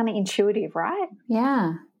really counterintuitive, right?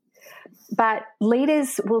 Yeah. But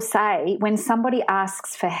leaders will say, when somebody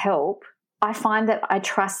asks for help, I find that I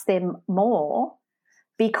trust them more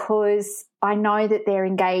because I know that they're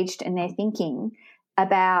engaged and they're thinking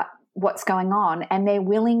about what's going on, and they're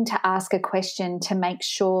willing to ask a question to make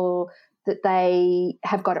sure that they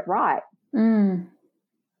have got it right,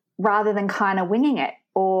 rather than kind of winging it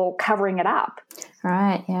or covering it up.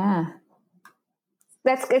 Right, yeah.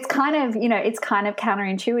 It's kind of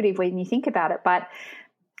counterintuitive when you think about it, but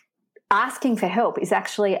asking for help is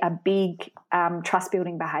actually a big trust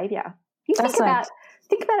building behaviour. You think about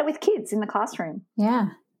it with kids in the classroom.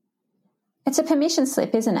 Yeah. It's a permission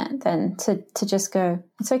slip, isn't it, then, to just go,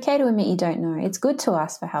 it's okay to admit you don't know. It's good to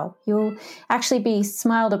ask for help. You'll actually be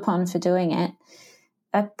smiled upon for doing it.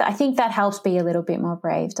 I think that helps be a little bit more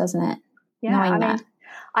brave, doesn't it? Yeah, I mean,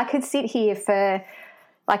 I could sit here for,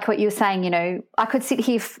 like what you were saying, I could sit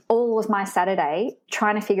here all of my Saturday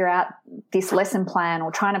trying to figure out this lesson plan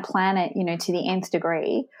or trying to plan it, to the nth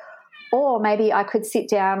degree. Or maybe I could sit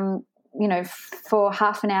down, for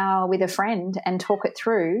half an hour with a friend and talk it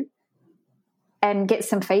through and get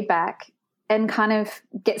some feedback and kind of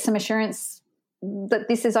get some assurance that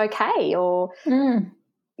this is okay. Or,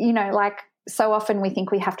 like, so often we think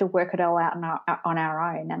we have to work it all out on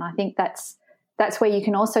our own. And I think that's where you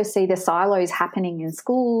can also see the silos happening in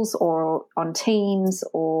schools or on teams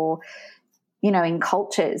or, in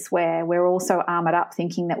cultures where we're also armoured up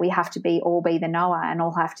thinking that we have to all be the knower and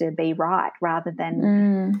all have to be right, rather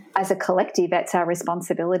than as a collective, it's our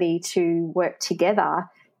responsibility to work together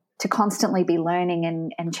to constantly be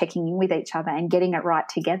learning and checking in with each other and getting it right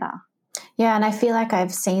together. Yeah, and I feel like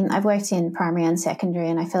I've worked in primary and secondary,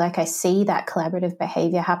 and I feel like I see that collaborative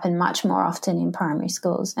behaviour happen much more often in primary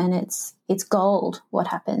schools, and it's gold what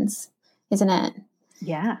happens, isn't it?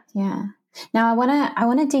 Yeah. Yeah. Now I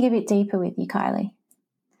want to dig a bit deeper with you, Kylie.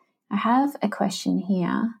 I have a question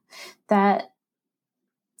here that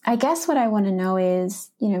I guess what I want to know is,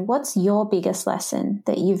 what's your biggest lesson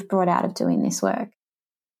that you've brought out of doing this work?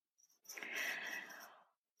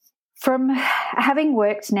 From having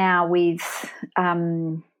worked now with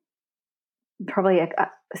probably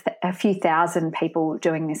a few thousand people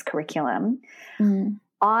doing this curriculum, and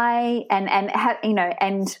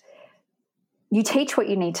you teach what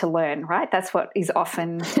you need to learn, right? That's what is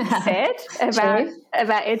often said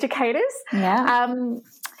about educators. Yeah.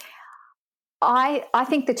 I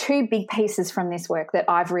think the two big pieces from this work that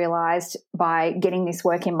I've realised by getting this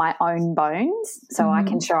work in my own bones, so I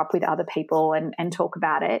can show up with other people and talk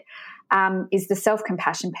about it, is the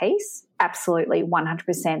self-compassion piece. Absolutely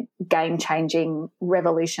 100% game-changing,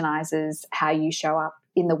 revolutionises how you show up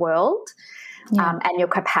in the world. And your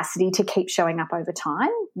capacity to keep showing up over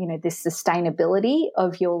time, this sustainability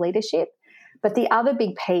of your leadership. But the other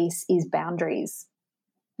big piece is boundaries.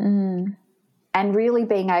 And really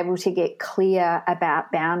being able to get clear about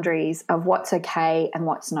boundaries of what's okay and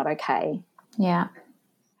what's not okay. Yeah.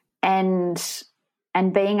 And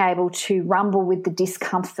being able to rumble with the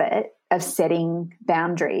discomfort of setting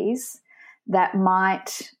boundaries that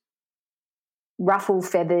might ruffle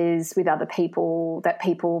feathers with other people, that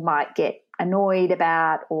people might get annoyed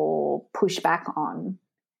about or push back on.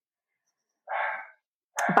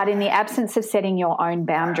 But in the absence of setting your own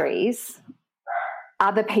boundaries,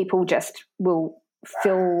 other people just will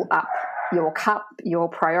fill up your cup, your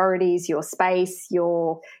priorities, your space,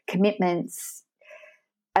 your commitments,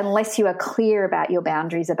 unless you are clear about your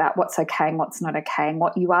boundaries, about what's okay and what's not okay, and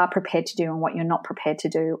what you are prepared to do and what you're not prepared to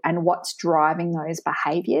do, and what's driving those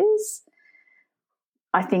behaviours.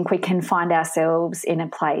 I think we can find ourselves in a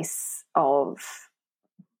place of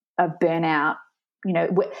burnout,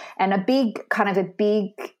 and a big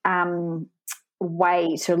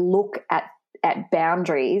way to look at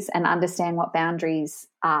boundaries and understand what boundaries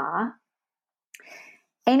are.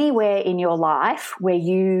 Anywhere in your life where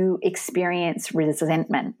you experience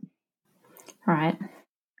resentment. Right.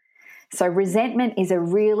 So resentment is a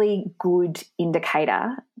really good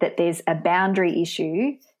indicator that there's a boundary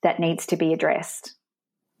issue that needs to be addressed.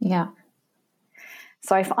 Yeah.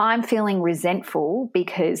 So if I'm feeling resentful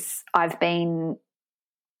because I've been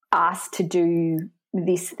asked to do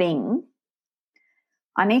this thing,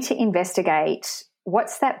 I need to investigate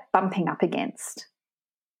what's that bumping up against.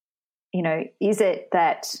 Is it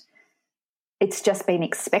that it's just been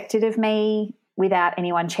expected of me without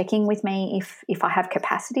anyone checking with me if I have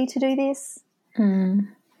capacity to do this?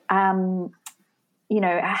 Have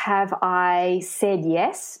I said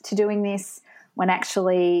yes to doing this when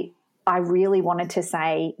actually I really wanted to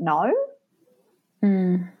say no?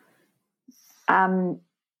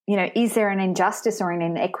 Is there an injustice or an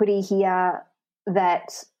inequity here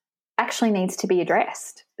that actually needs to be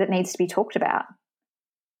addressed, that needs to be talked about,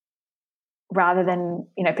 rather than,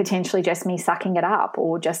 potentially just me sucking it up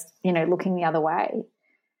or just, looking the other way.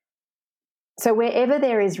 So wherever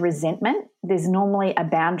there is resentment, there's normally a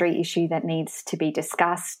boundary issue that needs to be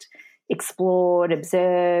discussed, explored,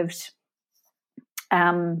 observed,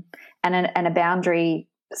 and a boundary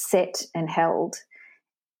set and held.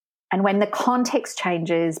 And when the context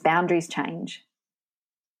changes, boundaries change.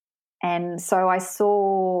 And so I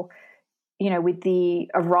saw, with the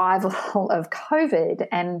arrival of COVID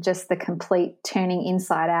and just the complete turning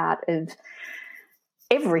inside out of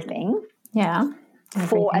everything. Yeah.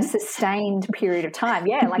 For a sustained period of time.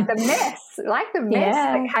 Yeah, like the mess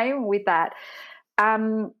that came with that.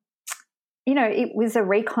 It was a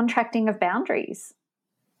recontracting of boundaries.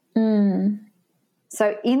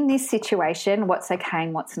 So in this situation, what's okay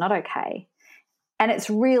and what's not okay? And it's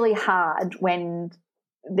really hard when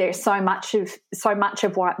there's so much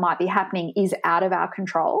of what might be happening is out of our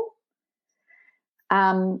control.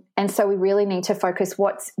 And so we really need to focus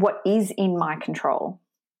what is in my control.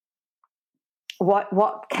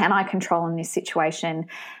 What can I control in this situation,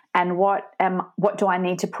 and what do I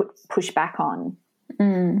need to push back on?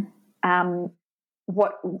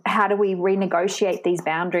 How do we renegotiate these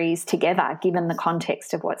boundaries together, given the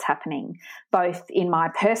context of what's happening, both in my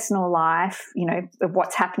personal life, of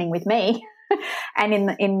what's happening with me, and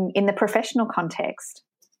in the professional context.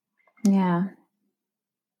 Yeah.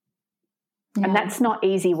 And that's not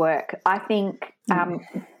easy work. I think,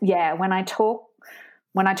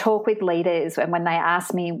 when I talk with leaders and when they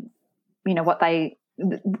ask me, what they,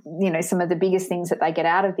 some of the biggest things that they get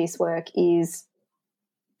out of this work is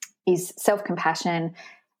self-compassion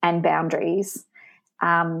and boundaries,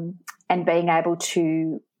 and being able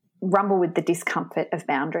to rumble with the discomfort of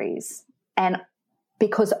boundaries. And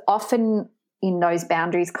because often in those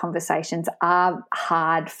boundaries conversations are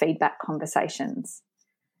hard feedback conversations.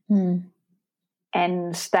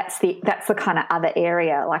 And that's the kind of other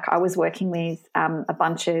area. Like I was working with a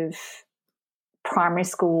bunch of primary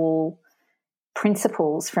school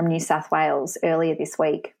principals from New South Wales earlier this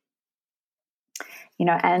week,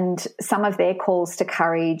 and some of their calls to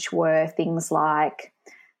courage were things like,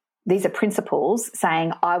 these are principals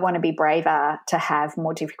saying, I want to be braver to have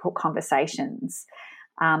more difficult conversations.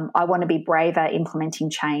 I want to be braver implementing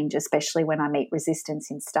change, especially when I meet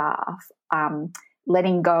resistance in staff.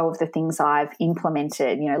 Letting go of the things I've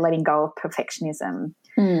implemented, letting go of perfectionism.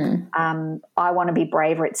 I want to be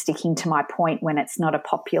braver at sticking to my point when it's not a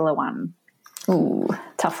popular one. Ooh,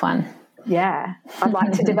 tough one. Yeah. I'd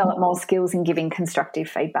like to develop more skills in giving constructive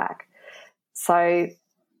feedback. So,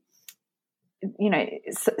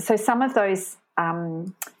 so some of those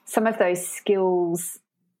skills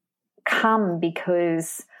come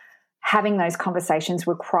because having those conversations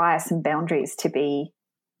require some boundaries to be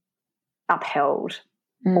upheld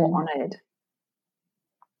or honoured.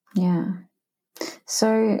 Yeah.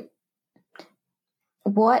 So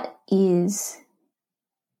what is,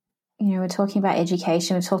 we're talking about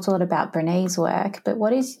education, we've talked a lot about Brené's work, but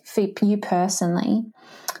what is, for you personally,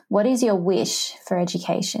 what is your wish for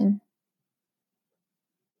education?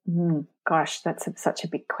 Gosh, that's such a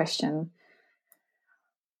big question.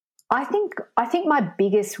 I think my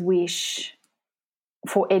biggest wish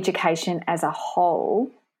for education as a whole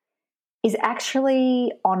is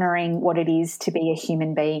actually honouring what it is to be a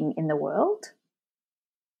human being in the world,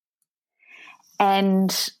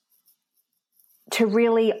 and to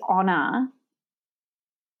really honour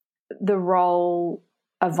the role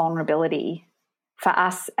of vulnerability for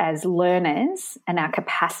us as learners and our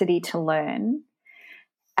capacity to learn,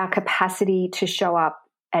 our capacity to show up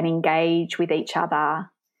and engage with each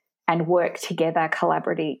other and work together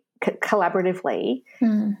collaboratively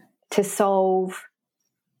to solve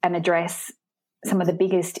and address some of the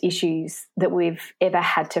biggest issues that we've ever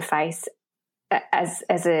had to face as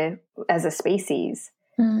a species.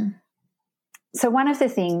 So one of the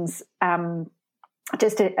things,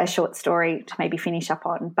 just a short story to maybe finish up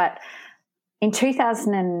on, but in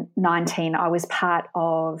 2019 I was part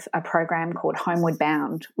of a program called Homeward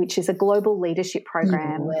Bound, which is a global leadership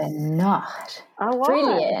program. You were not. Oh, what?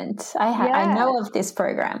 Brilliant. I know of this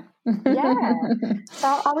program. Yeah. So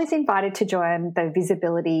I was invited to join the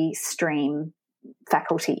visibility stream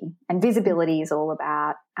faculty, and visibility is all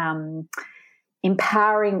about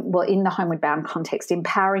empowering, well, in the Homeward Bound context,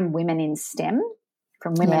 empowering women in STEM,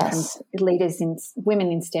 from women, from leaders in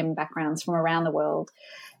women in STEM backgrounds from around the world,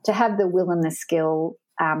 to have the will and the skill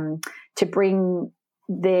to bring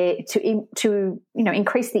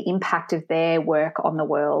increase the impact of their work on the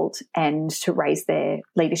world and to raise their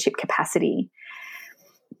leadership capacity.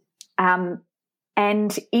 And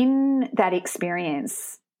in that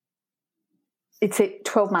experience, it's a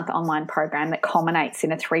 12-month online program that culminates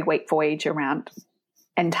in a 3-week voyage around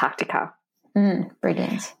Antarctica.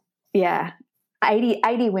 Brilliant. Yeah.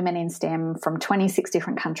 80 women in STEM from 26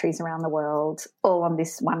 different countries around the world, all on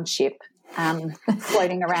this one ship,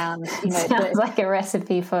 floating around. Sounds like a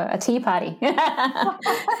recipe for a tea party. Yeah,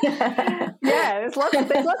 there's lots of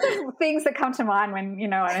things that come to mind when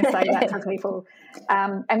I say that to people.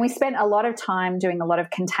 And we spent a lot of time doing a lot of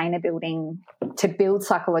container building to build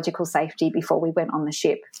psychological safety before we went on the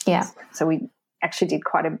ship. Yeah. So we actually did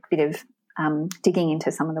quite a bit of digging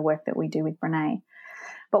into some of the work that we do with Brené.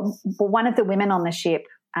 But one of the women on the ship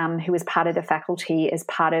who was part of the faculty as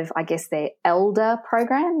part of, I guess, their elder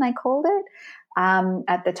program, they called it,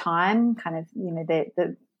 at the time, kind of,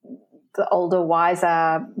 the older,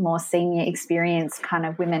 wiser, more senior experienced kind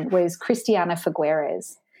of women, was Christiana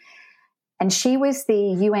Figueres. And she was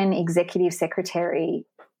the UN Executive Secretary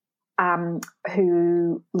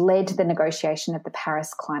who led the negotiation of the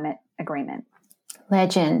Paris Climate Agreement.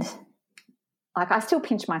 Legend. Like, I still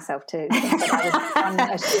pinch myself to think that I was on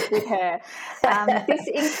a ship with her. This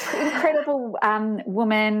incredible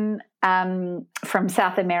woman from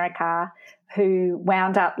South America who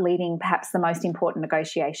wound up leading perhaps the most important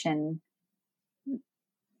negotiation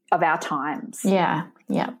of our times. Yeah,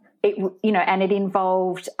 yeah. And it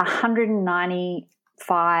involved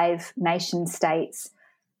 195 nation states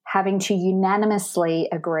having to unanimously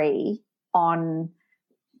agree on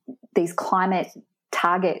these climate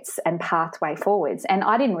targets and pathway forwards. And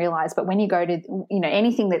I didn't realise, but when you go to,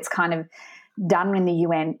 anything that's kind of done in the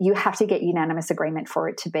UN, you have to get unanimous agreement for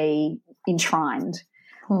it to be enshrined.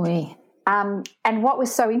 Oui. And what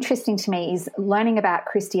was so interesting to me is learning about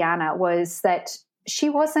Christiana was that she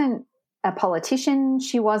wasn't a politician,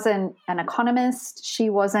 she wasn't an economist, she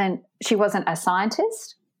wasn't a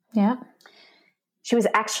scientist. Yeah. She was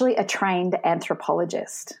actually a trained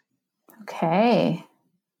anthropologist. Okay.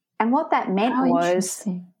 And what that meant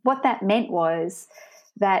was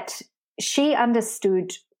that she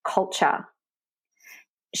understood culture.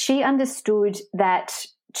 She understood that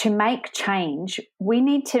to make change, we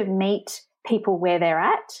need to meet people where they're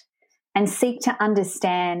at and seek to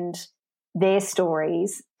understand their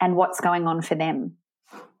stories and what's going on for them.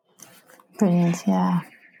 Brilliant, yeah.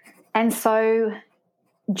 And so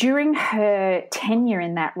during her tenure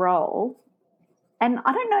in that role, and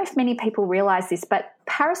I don't know if many people realise this, but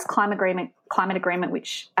Paris Climate Agreement,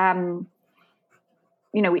 which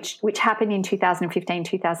which happened in 2015,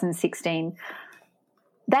 2016,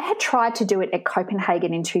 they had tried to do it at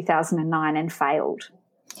Copenhagen in 2009 and failed.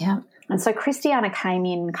 Yeah. And so Christiana came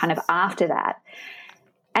in kind of after that.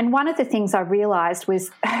 And one of the things I realised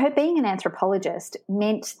was her being an anthropologist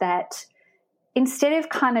meant that instead of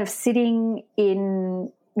kind of sitting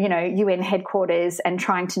in, UN headquarters and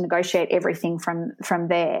trying to negotiate everything from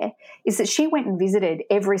there, is that she went and visited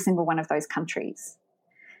every single one of those countries.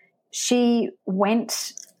 She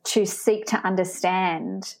went to seek to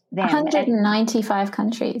understand them. 195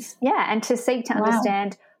 countries. Yeah, and to seek to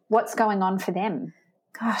understand what's going on for them.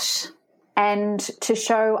 Gosh. And to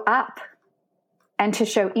show up and to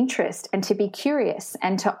show interest and to be curious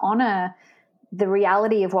and to honour the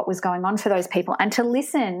reality of what was going on for those people and to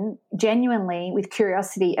listen genuinely with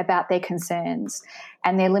curiosity about their concerns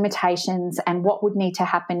and their limitations and what would need to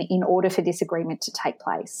happen in order for this agreement to take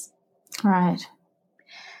place. Right.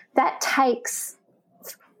 That takes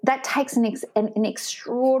an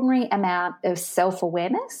extraordinary amount of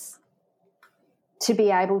self-awareness to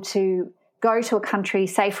be able to go to a country,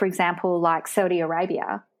 say, for example, like Saudi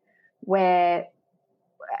Arabia, where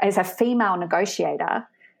as a female negotiator,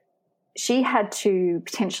 she had to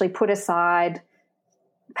potentially put aside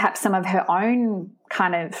perhaps some of her own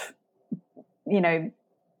kind of,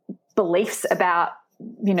 beliefs about,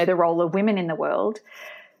 the role of women in the world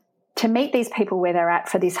to meet these people where they're at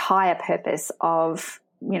for this higher purpose of,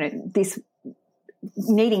 this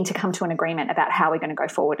needing to come to an agreement about how we're going to go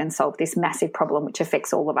forward and solve this massive problem which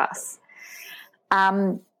affects all of us.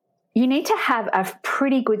 You need to have a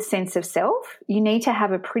pretty good sense of self. You need to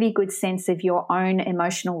have a pretty good sense of your own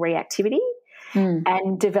emotional reactivity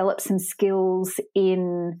and develop some skills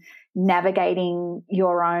in navigating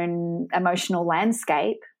your own emotional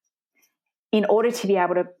landscape in order to be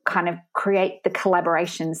able to kind of create the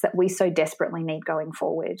collaborations that we so desperately need going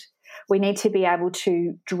forward. We need to be able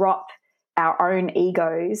to drop our own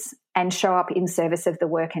egos and show up in service of the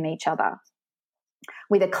work and each other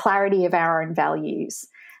with a clarity of our own values.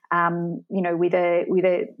 With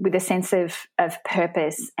a sense of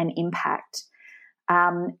purpose and impact,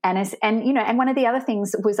 and one of the other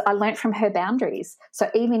things was I learnt from her boundaries.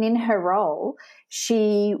 So even in her role,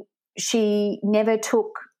 she never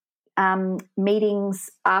took meetings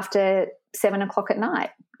after 7:00 at night.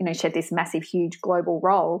 She had this massive, huge global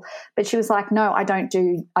role, but she was like, no, I don't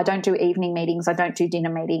do evening meetings. I don't do dinner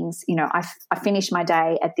meetings. I finish my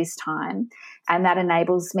day at this time, and that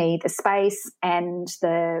enables me the space and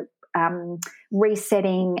the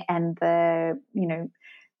resetting and the,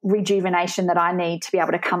 rejuvenation that I need to be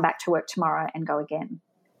able to come back to work tomorrow and go again.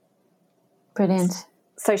 Brilliant.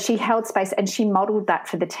 So she held space and she modelled that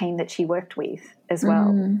for the team that she worked with as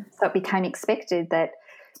well. So it became expected that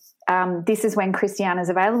this is when Christiana's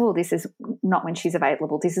available, this is not when she's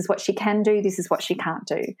available, this is what she can do, this is what she can't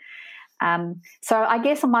do. So I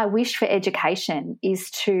guess my wish for education is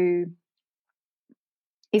to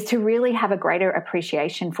really have a greater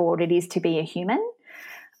appreciation for what it is to be a human,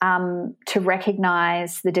 to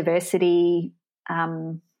recognise the diversity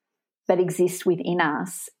that exists within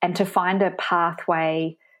us and to find a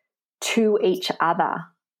pathway to each other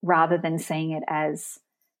rather than seeing it as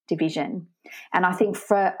division. And I think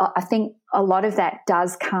a lot of that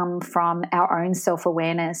does come from our own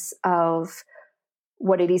self-awareness of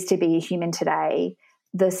what it is to be a human today,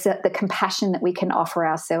 the compassion that we can offer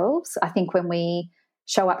ourselves. I think when we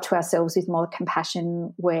show up to ourselves with more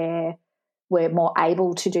compassion, we're more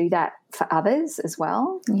able to do that for others as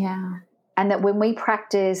well. Yeah. And that when we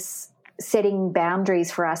practice setting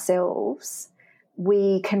boundaries for ourselves,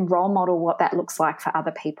 we can role model what that looks like for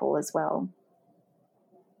other people as well.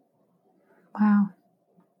 Wow.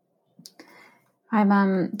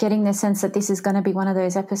 I'm getting the sense that this is going to be one of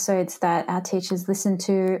those episodes that our teachers listen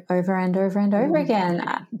to over and over and over again.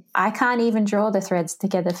 I can't even draw the threads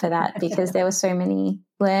together for that because there were so many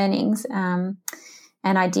learnings and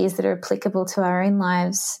ideas that are applicable to our own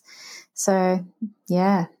lives. So,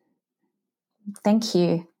 yeah, thank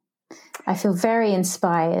you. I feel very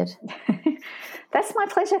inspired. That's my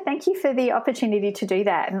pleasure. Thank you for the opportunity to do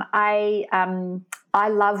that. And I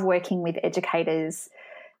love working with educators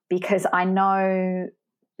because I know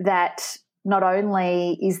that not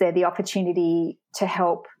only is there the opportunity to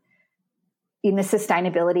help in the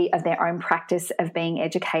sustainability of their own practice of being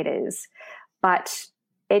educators, but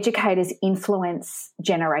educators influence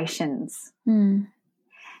generations. Mm.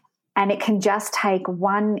 And it can just take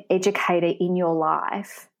one educator in your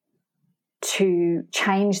life to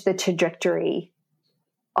change the trajectory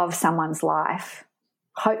of someone's life,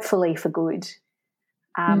 hopefully for good.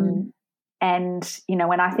 And, you know,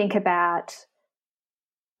 when I think about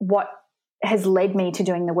what has led me to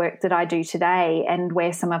doing the work that I do today and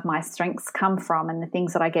where some of my strengths come from and the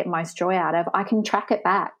things that I get most joy out of, I can track it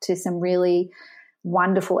back to some really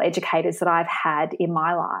wonderful educators that I've had in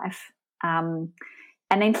my life. And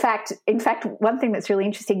in fact, one thing that's really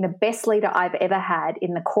interesting, the best leader I've ever had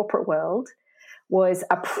in the corporate world was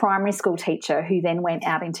a primary school teacher who then went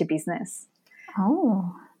out into business.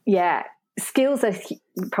 Oh. Yeah. Skills are, you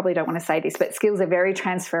probably don't want to say this, but skills are very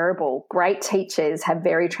transferable. Great teachers have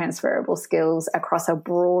very transferable skills across a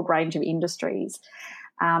broad range of industries.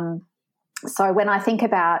 So when I think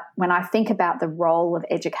about the role of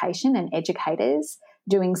education and educators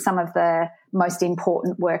doing some of the most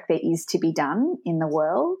important work there is to be done in the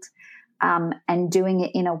world, and doing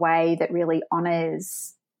it in a way that really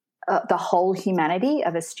honours the whole humanity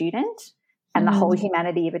of a student and the whole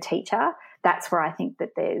humanity of a teacher, that's where I think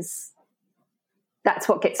that that's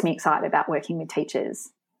what gets me excited about working with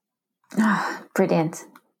teachers. Oh, brilliant.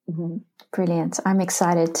 Mm-hmm. Brilliant. I'm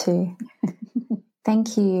excited too.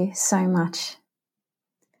 Thank you so much.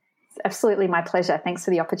 It's absolutely my pleasure. Thanks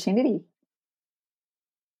for the opportunity.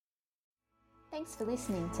 Thanks for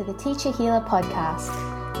listening to the Teacher Healer podcast.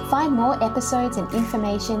 Find more episodes and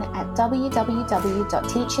information at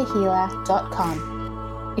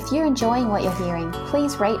www.teacherhealer.com. If you're enjoying what you're hearing,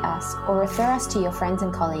 please rate us or refer us to your friends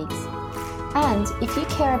and colleagues. And if you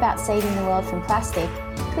care about saving the world from plastic,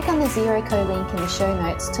 click on the Zero Co link in the show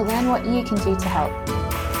notes to learn what you can do to help.